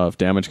development of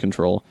Damage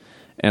Control,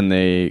 and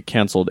they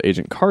canceled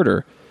Agent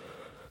Carter.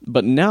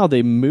 But now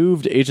they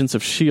moved Agents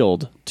of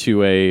S.H.I.E.L.D.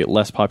 to a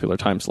less popular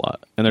time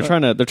slot, and they're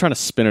trying to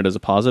spin it as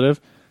a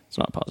positive. It's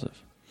not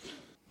positive.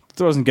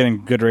 It wasn't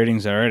getting good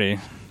ratings already.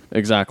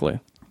 Exactly.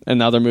 And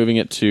now they're moving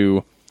it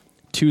to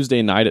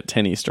Tuesday night at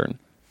 10 Eastern,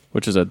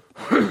 which is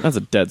that's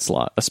a dead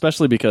slot,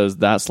 especially because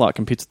that slot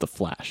competes with The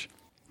Flash.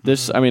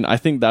 I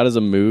think that is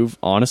a move,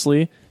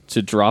 honestly,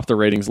 to drop the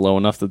ratings low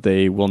enough that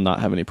they will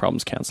not have any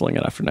problems canceling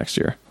it after next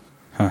year.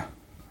 Huh.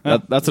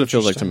 That's what it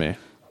feels like to me.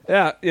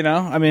 Yeah,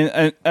 I mean,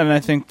 and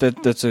I think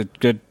that's a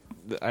good.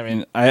 I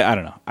mean, I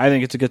don't know. I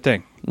think it's a good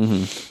thing.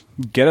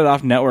 Mm-hmm. Get it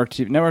off network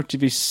TV. Network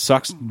TV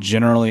sucks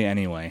generally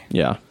anyway.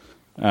 Yeah.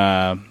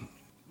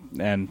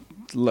 And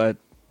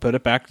put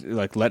it back.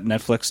 Like, let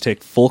Netflix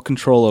take full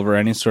control over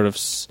any sort of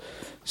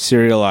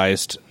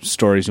serialized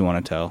stories you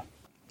want to tell.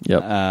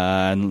 Yep.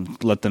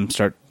 And let them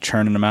start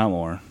churning them out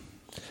more.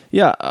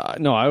 Yeah.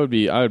 No, I would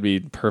be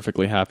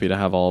perfectly happy to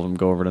have all of them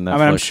go over to Netflix. I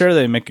mean, I'm sure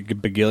they make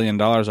 $1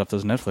 billion off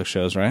those Netflix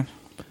shows, right?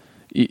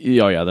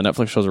 Oh yeah, the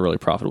Netflix shows are really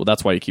profitable.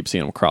 That's why you keep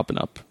seeing them cropping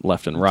up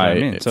left and right I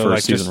mean. So, for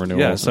like, season renewals.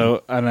 Yeah,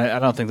 so and I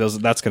don't think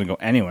that's going to go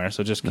anywhere.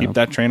 So just keep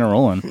that trainer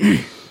rolling.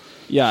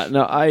 Yeah,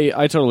 no,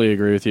 I totally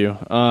agree with you.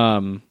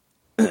 And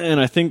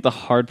I think the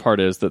hard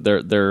part is that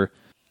there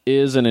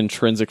is an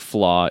intrinsic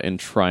flaw in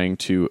trying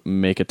to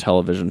make a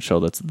television show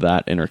that's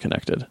that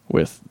interconnected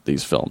with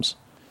these films,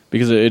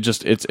 because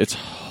it's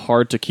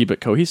hard to keep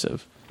it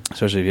cohesive,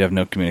 Especially if you have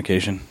no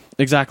communication.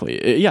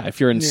 Exactly. Yeah, if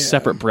you're in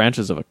separate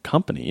branches of a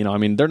company, I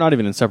mean, they're not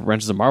even in separate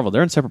branches of Marvel.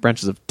 They're in separate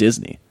branches of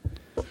Disney.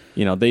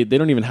 They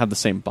don't even have the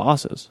same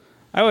bosses.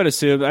 I would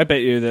assume, I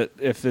bet you that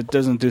if it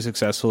doesn't do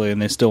successfully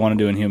and they still want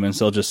to do Inhumans,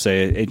 they'll just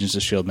say Agents of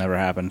S.H.I.E.L.D. never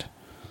happened.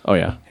 Oh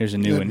yeah. Here's a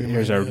new That'd one. be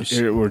Here's my our. guess.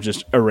 We're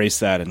just erase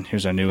that, and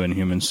here's our new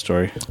Inhuman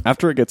story.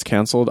 After it gets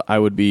canceled, I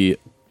would be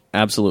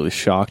absolutely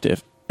shocked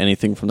if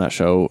anything from that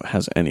show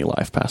has any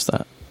life past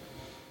that.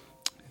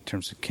 In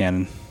terms of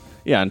canon,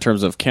 Yeah, in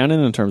terms of canon,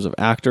 in terms of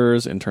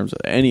actors, in terms of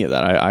any of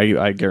that,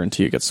 I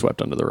guarantee it gets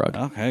swept under the rug.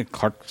 okay.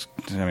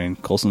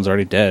 Coulson's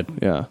already dead.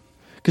 Yeah.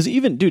 Because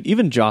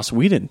even Joss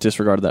Whedon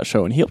disregarded that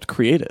show, and he helped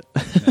create it.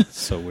 It's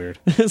so weird.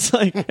 It's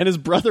like, and his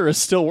brother is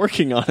still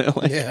working on it.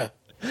 Like, Yeah.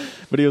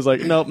 but he was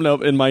like,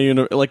 nope. In my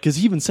like, because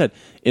he even said,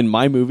 in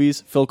my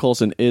movies, Phil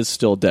Coulson is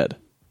still dead.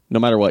 No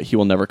matter what, he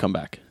will never come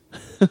back.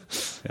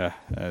 Yeah,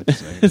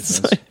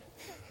 It's like,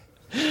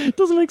 it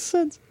doesn't make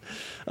sense.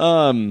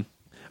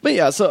 But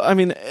yeah, so I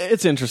mean,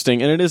 it's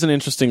interesting, and it is an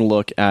interesting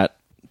look at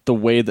the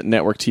way that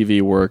network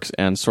TV works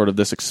and sort of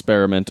this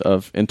experiment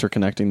of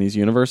interconnecting these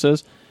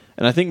universes.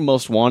 And I think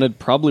Most Wanted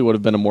probably would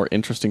have been a more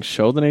interesting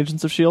show than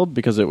Agents of S.H.I.E.L.D.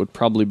 because it would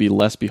probably be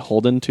less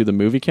beholden to the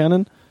movie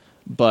canon.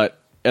 But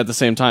at the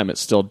same time, it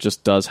still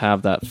just does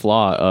have that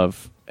flaw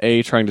of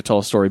A, trying to tell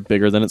a story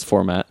bigger than its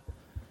format,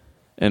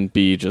 and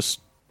B, just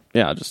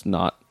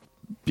not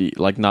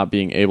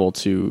being able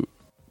to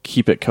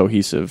keep it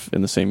cohesive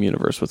in the same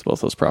universe with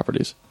both those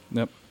properties.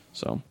 Yep.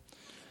 So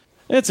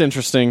it's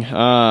interesting.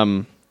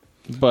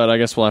 But I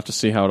guess we'll have to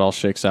see how it all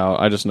shakes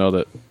out. I just know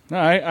that No,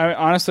 I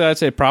honestly, I'd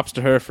say props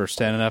to her for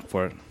standing up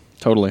for it.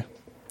 totally.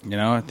 You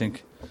know, I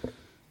think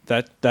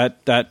that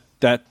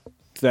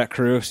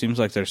crew seems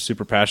like they're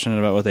super passionate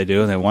about what they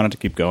do, and they want it to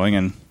keep going.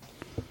 And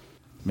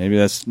maybe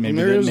There is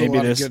a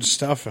lot this, of good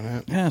stuff in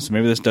it. yeah. So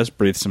maybe this does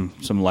breathe some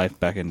life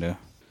back into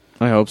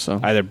I hope so.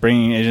 either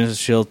bringing Agents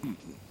of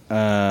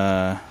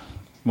S.H.I.E.L.D.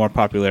 More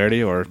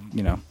popularity, or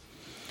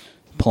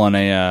pulling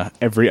a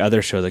every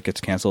other show that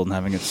gets canceled and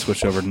having it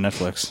switched over to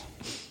Netflix.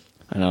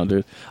 I know,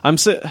 dude. I'm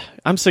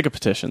sick of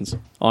petitions,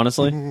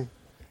 honestly.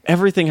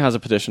 Everything has a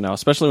petition now,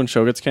 especially when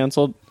show gets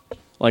canceled.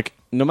 Like,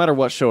 no matter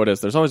what show it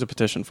is, there's always a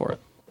petition for it.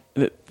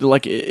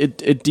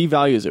 It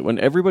devalues it. When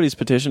everybody's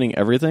petitioning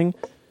everything,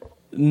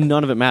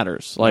 none of it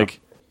matters. Like,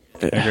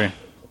 I agree.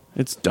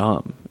 it's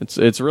dumb.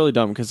 It's really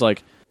dumb because,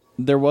 like,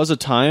 there was a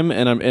time,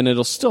 and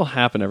it'll still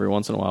happen every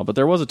once in a while, but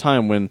there was a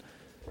time when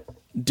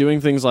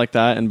doing things like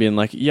that and being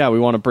like, yeah, we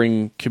want to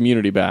bring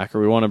Community back, or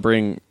we want to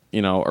bring,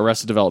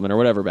 Arrested Development or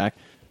whatever back,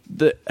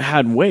 that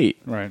had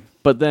weight. Right.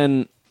 But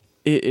then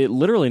it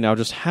literally now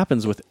just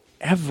happens with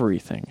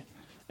everything.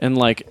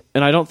 And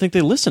I don't think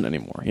they listen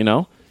anymore,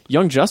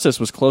 Young Justice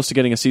was close to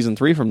getting a season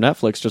 3 from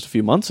Netflix just a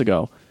few months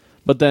ago.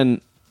 But then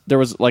there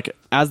was,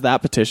 as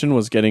that petition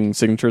was getting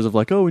signatures of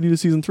oh, we need a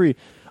season 3,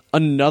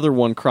 another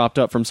one cropped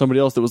up from somebody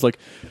else that was like,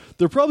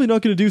 they're probably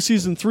not going to do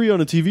season 3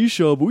 on a TV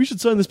show, but we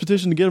should sign this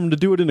petition to get them to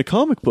do it in a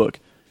comic book.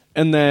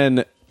 And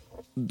then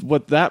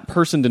what that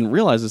person didn't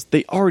realize is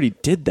they already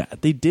did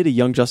that. They did a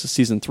Young Justice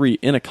season 3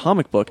 in a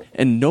comic book,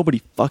 and nobody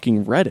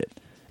fucking read it.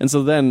 And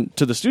so then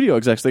to the studio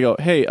execs, they go,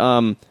 hey,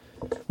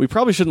 we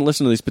probably shouldn't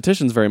listen to these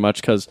petitions very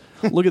much because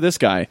look at this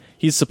guy.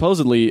 He's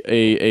supposedly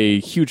a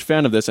huge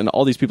fan of this, and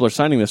all these people are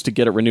signing this to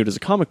get it renewed as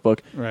a comic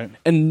book. Right.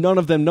 And none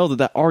of them know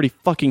that already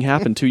fucking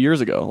happened 2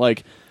 years ago.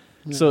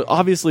 So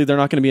obviously they're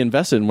not going to be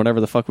invested in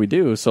whatever the fuck we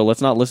do. So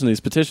let's not listen to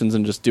these petitions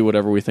and just do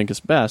whatever we think is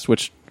best,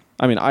 which,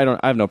 I mean,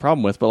 I have no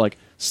problem with, but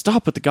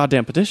stop with the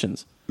goddamn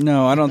petitions.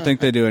 No, I don't think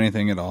they do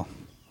anything at all.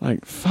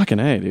 Fucking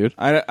A, dude.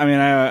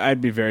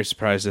 I'd be very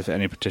surprised if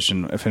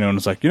anyone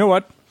was like, you know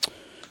what?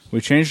 We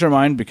changed our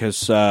mind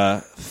because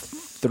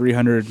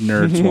 300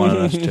 nerds wanted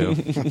us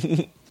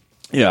to.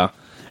 Yeah.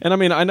 And I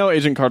mean, I know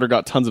Agent Carter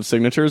got tons of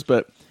signatures,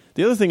 but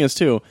the other thing is,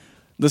 too,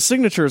 the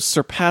signatures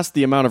surpassed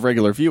the amount of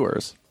regular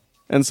viewers.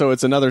 And so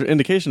it's another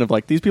indication of,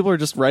 these people are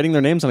just writing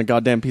their names on a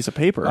goddamn piece of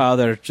paper. Oh,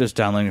 they're just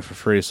downloading it for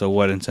free, so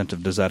what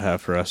incentive does that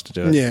have for us to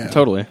do it? Yeah.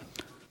 Totally.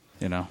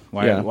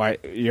 Why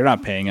you're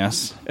not paying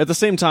us? At the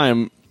same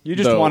time, You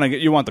just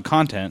want the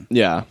content.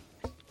 Yeah.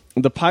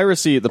 The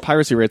piracy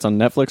rates on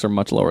Netflix are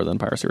much lower than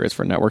piracy rates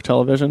for network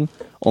television,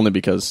 only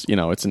because,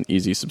 it's an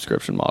easy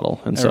subscription model.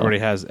 And Everybody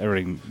has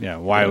everything. Yeah,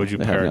 why would you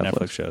they have pirate Netflix.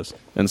 Netflix shows?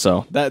 And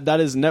so that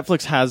is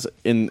Netflix has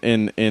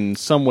in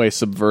some way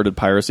subverted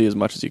piracy as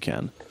much as you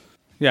can.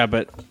 Yeah,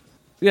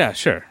 yeah,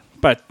 sure.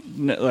 But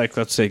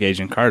let's take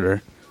Agent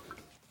Carter.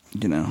 I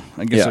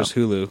guess Yeah. there's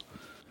Hulu.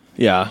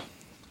 Yeah.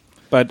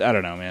 But I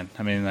don't know, man.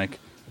 I mean,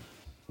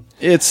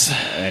 It's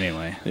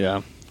anyway.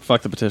 yeah.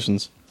 Fuck the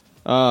petitions.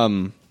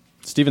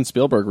 Steven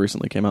Spielberg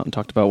recently came out and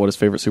talked about what his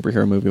favorite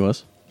superhero movie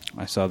was.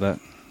 I saw that.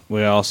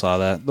 We all saw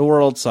that. The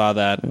world saw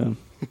that.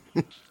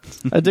 Yeah.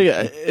 I dig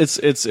it.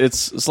 It's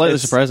slightly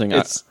surprising.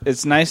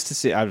 It's nice to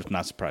see. I'm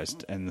not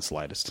surprised in the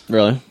slightest.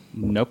 Really?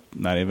 Nope,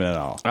 not even at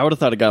all. I would have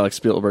thought a guy like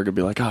Spielberg would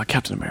be like, oh,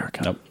 Captain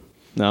America. Nope.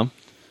 No?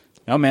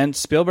 No, man.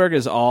 Spielberg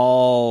is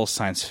all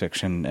science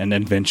fiction and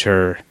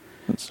adventure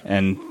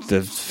and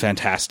the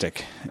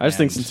fantastic. I just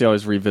think since he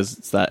always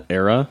revisits that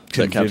era, that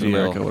Captain Convivial.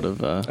 America would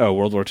have...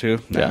 World War II?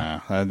 Yeah.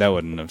 Nah, that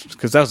wouldn't have.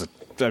 Because that was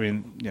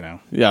Yeah,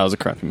 it was a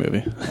crappy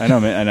movie. I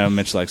know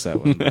Mitch likes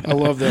that one. I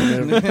love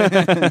that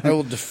movie. I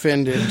will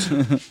defend it.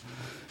 And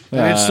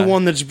it's the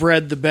one that's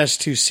bred the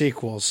best 2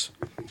 sequels.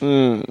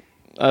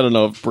 I don't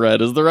know if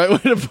bread is the right way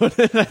to put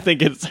it. I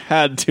think it's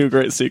had 2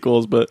 great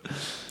sequels, but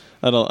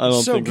I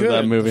don't So think good.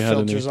 that movie the had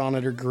any. filters on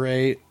it are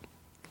great.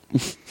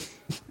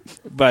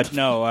 But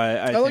no,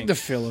 I I think, like the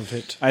feel of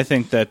it. I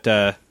think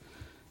that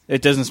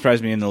it doesn't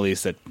surprise me in the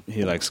least that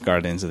he likes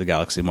Guardians of the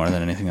Galaxy more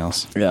than anything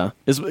else. Yeah.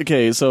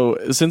 Okay, so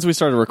since we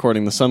started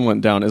recording, the sun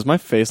went down. Is my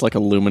face like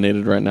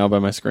illuminated right now by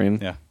my screen?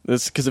 Yeah.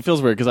 It's because it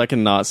feels weird because I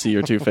cannot see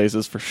your 2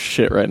 faces for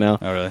shit right now.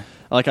 Oh, really?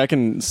 Like I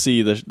can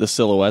see the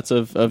silhouettes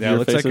of Yeah, it your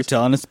looks faces. like you're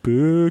telling a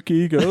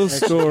spooky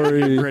ghost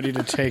story. Ready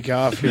to take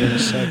off here in a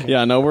second.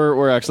 Yeah, no,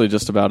 we're actually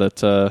just about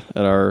at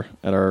our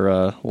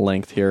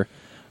length here.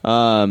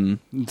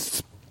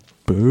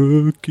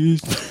 Spooky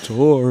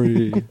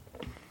story.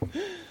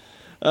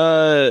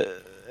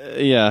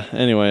 Yeah.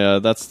 Anyway,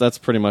 that's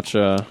pretty much.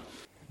 No,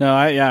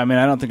 I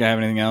don't think I have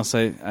anything else.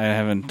 I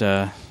haven't,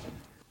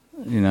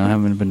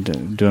 haven't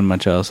been doing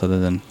much else other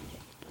than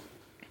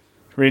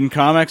reading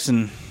comics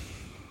and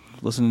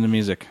listening to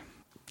music.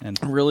 And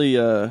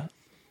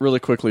Really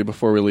quickly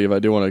before we leave, I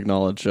do want to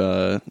acknowledge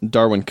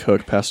Darwin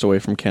Cook passed away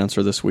from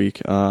cancer this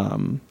week.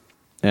 And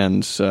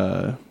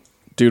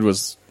dude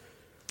was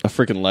a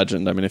freaking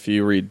legend. I mean, if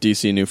you read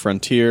DC New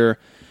Frontier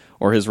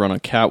or his run on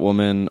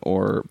Catwoman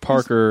or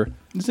Parker,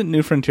 isn't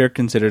New Frontier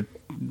considered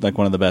like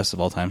one of the best of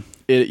all time?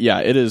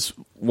 it is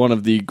one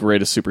of the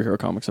greatest superhero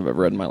comics I've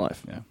ever read in my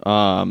life.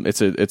 Yeah.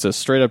 It's a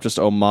straight up just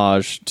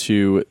homage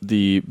to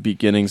the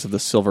beginnings of the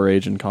Silver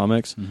Age in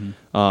comics.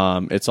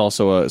 Mm-hmm. It's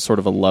also a sort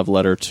of a love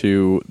letter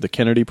to the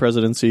Kennedy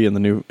presidency and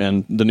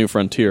the New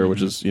Frontier,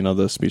 which is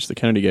the speech that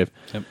Kennedy gave.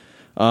 Yep.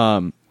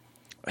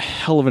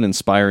 Hell of an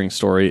inspiring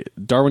story.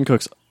 Darwin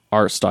Cook's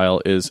art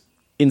style is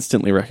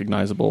instantly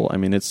recognizable. I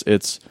mean, it's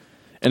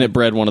and it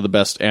bred one of the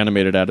best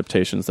animated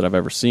adaptations that I've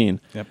ever seen.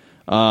 Yep.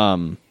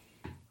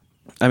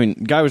 I mean,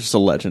 guy was just a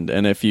legend,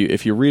 and if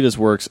you read his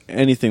works,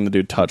 anything the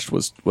dude touched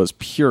was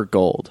pure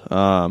gold.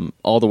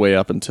 All the way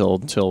up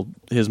until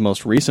his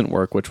most recent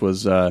work, which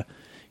was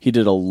he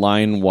did a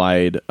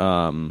line-wide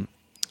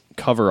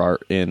cover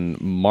art in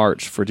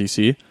March for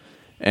DC,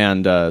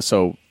 and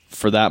so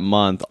for that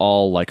month,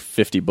 all like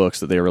 50 books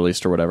that they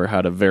released or whatever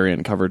had a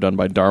variant cover done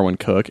by Darwin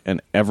Cook,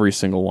 and every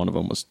single one of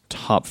them was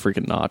top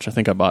freaking notch. I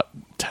think I bought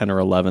 10 or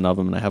 11 of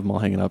them, and I have them all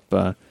hanging up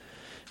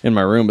in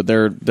my room. But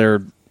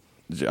they're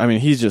I mean,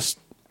 he's just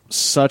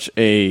such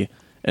an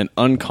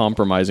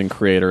uncompromising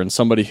creator and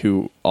somebody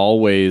who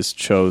always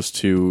chose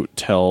to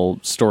tell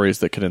stories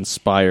that could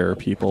inspire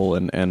people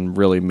and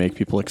really make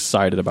people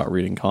excited about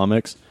reading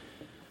comics.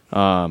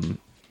 And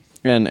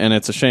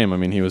it's a shame. I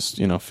mean, he was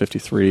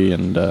 53,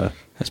 and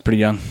That's pretty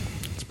young.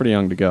 it's pretty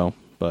young to go.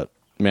 But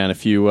man,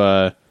 if you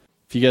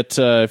get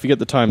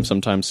the time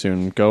sometime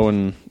soon, go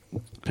and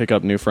pick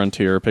up New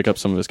Frontier, pick up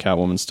some of his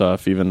Catwoman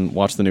stuff, even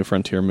watch the New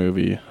Frontier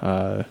movie.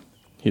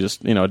 He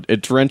just,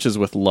 it drenches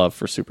with love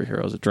for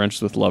superheroes. It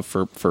drenches with love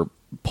for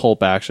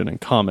pulp action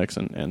and comics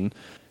and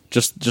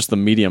just the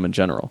medium in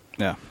general.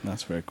 Yeah,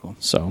 that's very cool.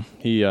 So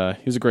he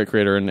was a great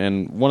creator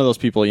and one of those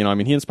people. He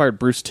inspired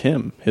Bruce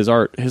Timm. His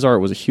art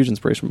was a huge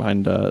inspiration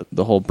behind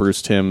the whole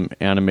Bruce Timm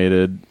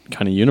animated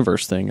kind of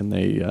universe thing, and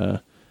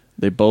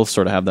they both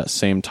sort of have that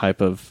same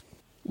type of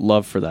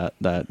love for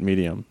that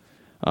medium.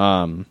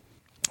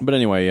 But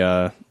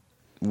anyway,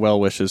 well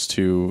wishes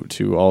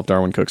to all of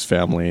Darwin Cook's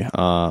family.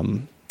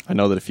 I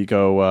know that if you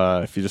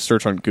go, if you just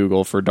search on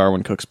Google for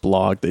Darwin Cook's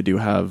blog, they do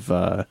have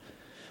a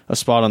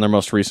spot on their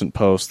most recent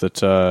post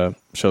that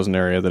shows an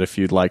area that if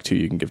you'd like to,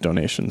 you can give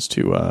donations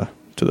to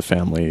the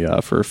family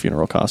for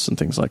funeral costs and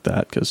things like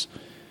that. Because,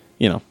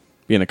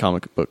 being a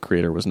comic book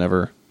creator was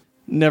never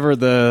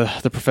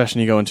the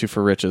profession you go into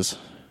for riches.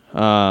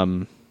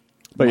 But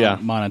yeah,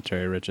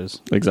 monetary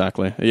riches.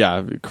 exactly.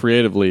 Yeah,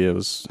 creatively it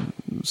was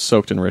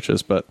soaked in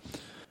riches. But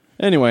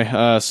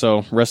anyway,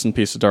 so rest in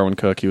peace to Darwin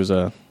Cook. He was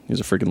a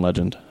freaking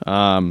legend.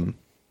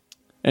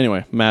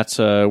 Anyway, Matt,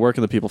 where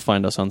can the people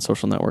find us on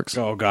social networks?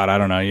 Oh, God, I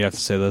don't know. You have to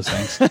say those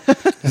things.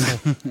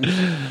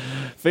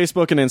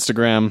 Facebook and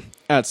Instagram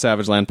at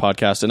Savageland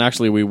Podcast. And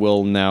actually, we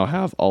will now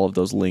have all of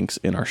those links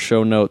in our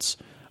show notes.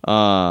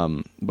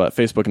 But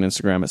Facebook and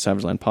Instagram at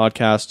Savageland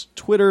Podcast.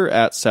 Twitter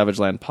at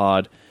Savageland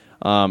Pod.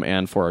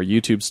 And for our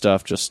YouTube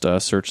stuff, just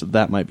search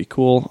That Might Be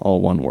Cool,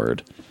 all one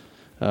word.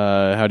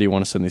 How do you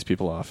want to send these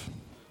people off?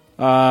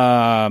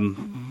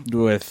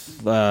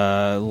 With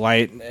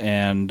light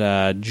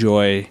and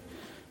joy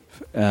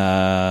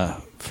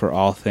for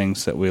all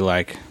things that we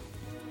like.